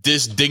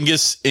 This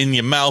dingus in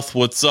your mouth,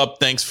 what's up?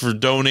 Thanks for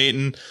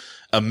donating.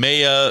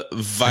 Amaya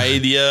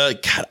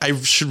Vaidya. God, I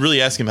should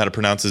really ask him how to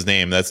pronounce his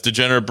name. That's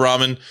Degenerate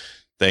Brahmin.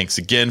 Thanks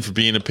again for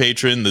being a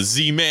patron. The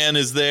Z-Man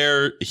is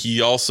there. He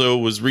also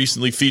was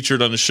recently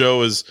featured on a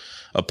show as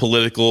a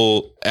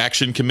political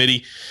action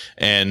committee.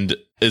 And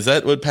is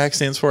that what PAC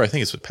stands for? I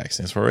think it's what PAC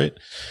stands for, right?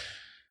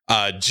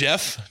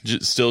 Jeff,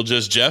 still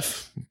just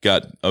Jeff,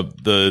 got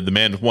the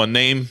man with one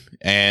name.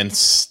 And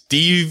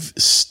Steve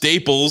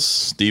Staples,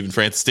 Stephen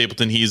Francis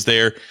Stapleton, he's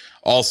there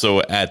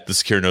also at the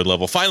secure node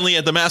level. Finally,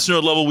 at the master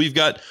node level, we've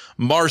got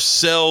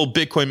Marcel,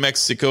 Bitcoin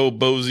Mexico,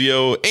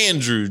 Bozio,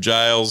 Andrew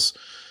Giles,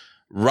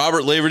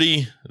 Robert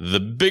Laverty, The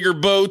Bigger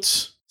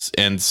Boat,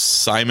 and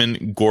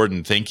Simon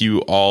Gordon. Thank you,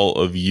 all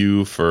of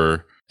you,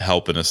 for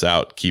helping us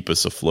out, keep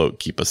us afloat,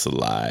 keep us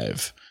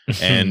alive.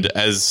 And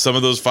as some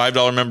of those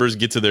 $5 members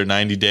get to their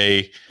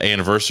 90-day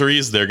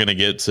anniversaries, they're going to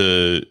get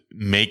to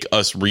make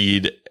us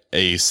read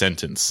a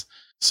sentence.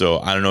 So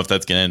I don't know if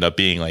that's going to end up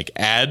being like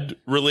ad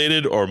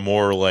related or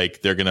more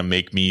like they're going to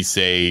make me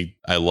say,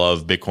 I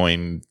love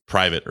Bitcoin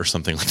private or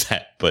something like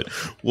that. But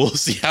we'll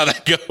see how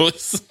that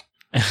goes.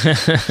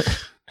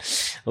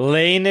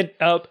 Laying it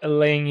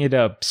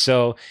up.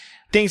 So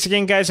thanks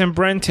again, guys. And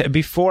Brent,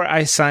 before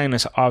I sign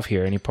us off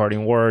here, any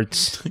parting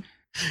words?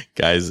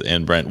 Guys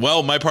and Brent.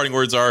 Well, my parting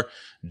words are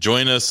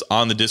join us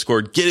on the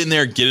Discord. Get in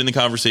there. Get in the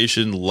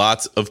conversation.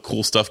 Lots of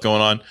cool stuff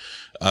going on.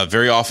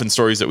 Very often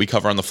stories that we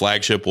cover on the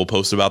flagship, we'll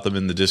post about them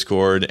in the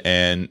Discord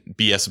and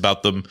BS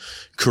about them.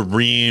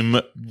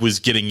 Kareem was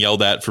getting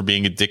yelled at for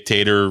being a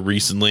dictator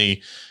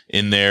recently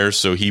in there.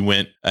 So he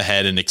went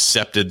ahead and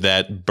accepted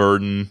that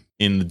burden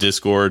in the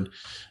Discord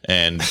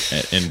and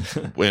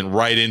went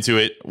right into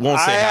it. Won't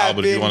say how,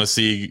 but if you want to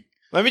see.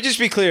 Let me just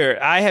be clear.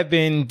 I have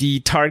been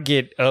the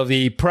target of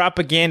a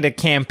propaganda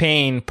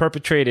campaign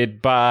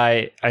perpetrated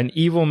by an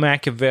evil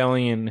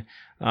Machiavellian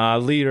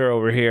leader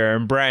over here,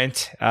 and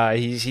Brent.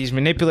 He's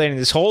manipulating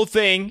this whole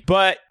thing,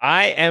 but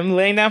I am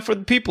laying down for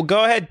the people.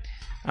 Go ahead.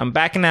 I'm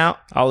backing out.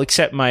 I'll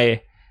accept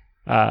my,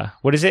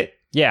 what is it?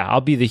 Yeah,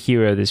 I'll be the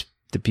hero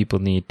the people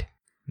need.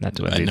 That's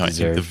what they deserve. I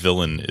think the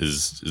villain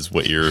is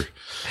what you're...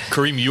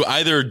 Kareem, you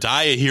either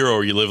die a hero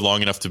or you live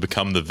long enough to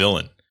become the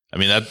villain. I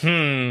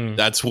mean,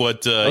 that's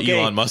what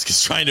Elon Musk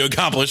is trying to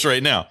accomplish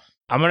right now.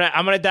 I'm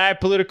gonna die a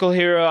political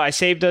hero. I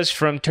saved us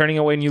from turning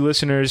away new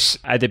listeners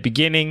at the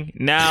beginning.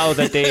 Now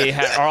that they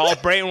are all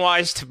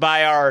brainwashed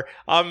by our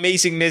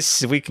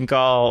amazingness, we can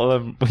call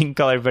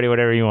everybody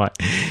whatever you want.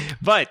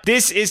 But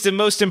this is the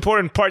most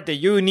important part that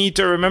you need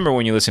to remember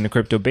when you listen to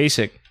Crypto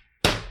Basic.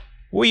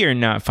 We are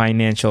not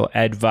financial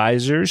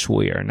advisors.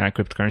 We are not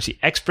cryptocurrency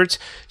experts.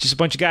 Just a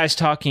bunch of guys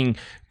talking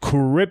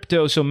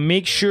crypto. So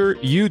make sure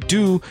you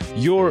do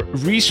your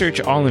research.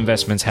 All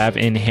investments have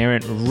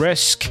inherent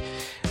risk.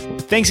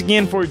 Thanks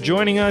again for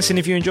joining us. And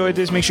if you enjoyed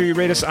this, make sure you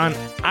rate us on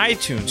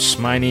iTunes.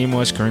 My name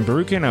was Kareem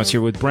Baruch, and I was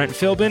here with Brent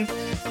Philbin.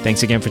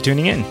 Thanks again for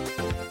tuning in.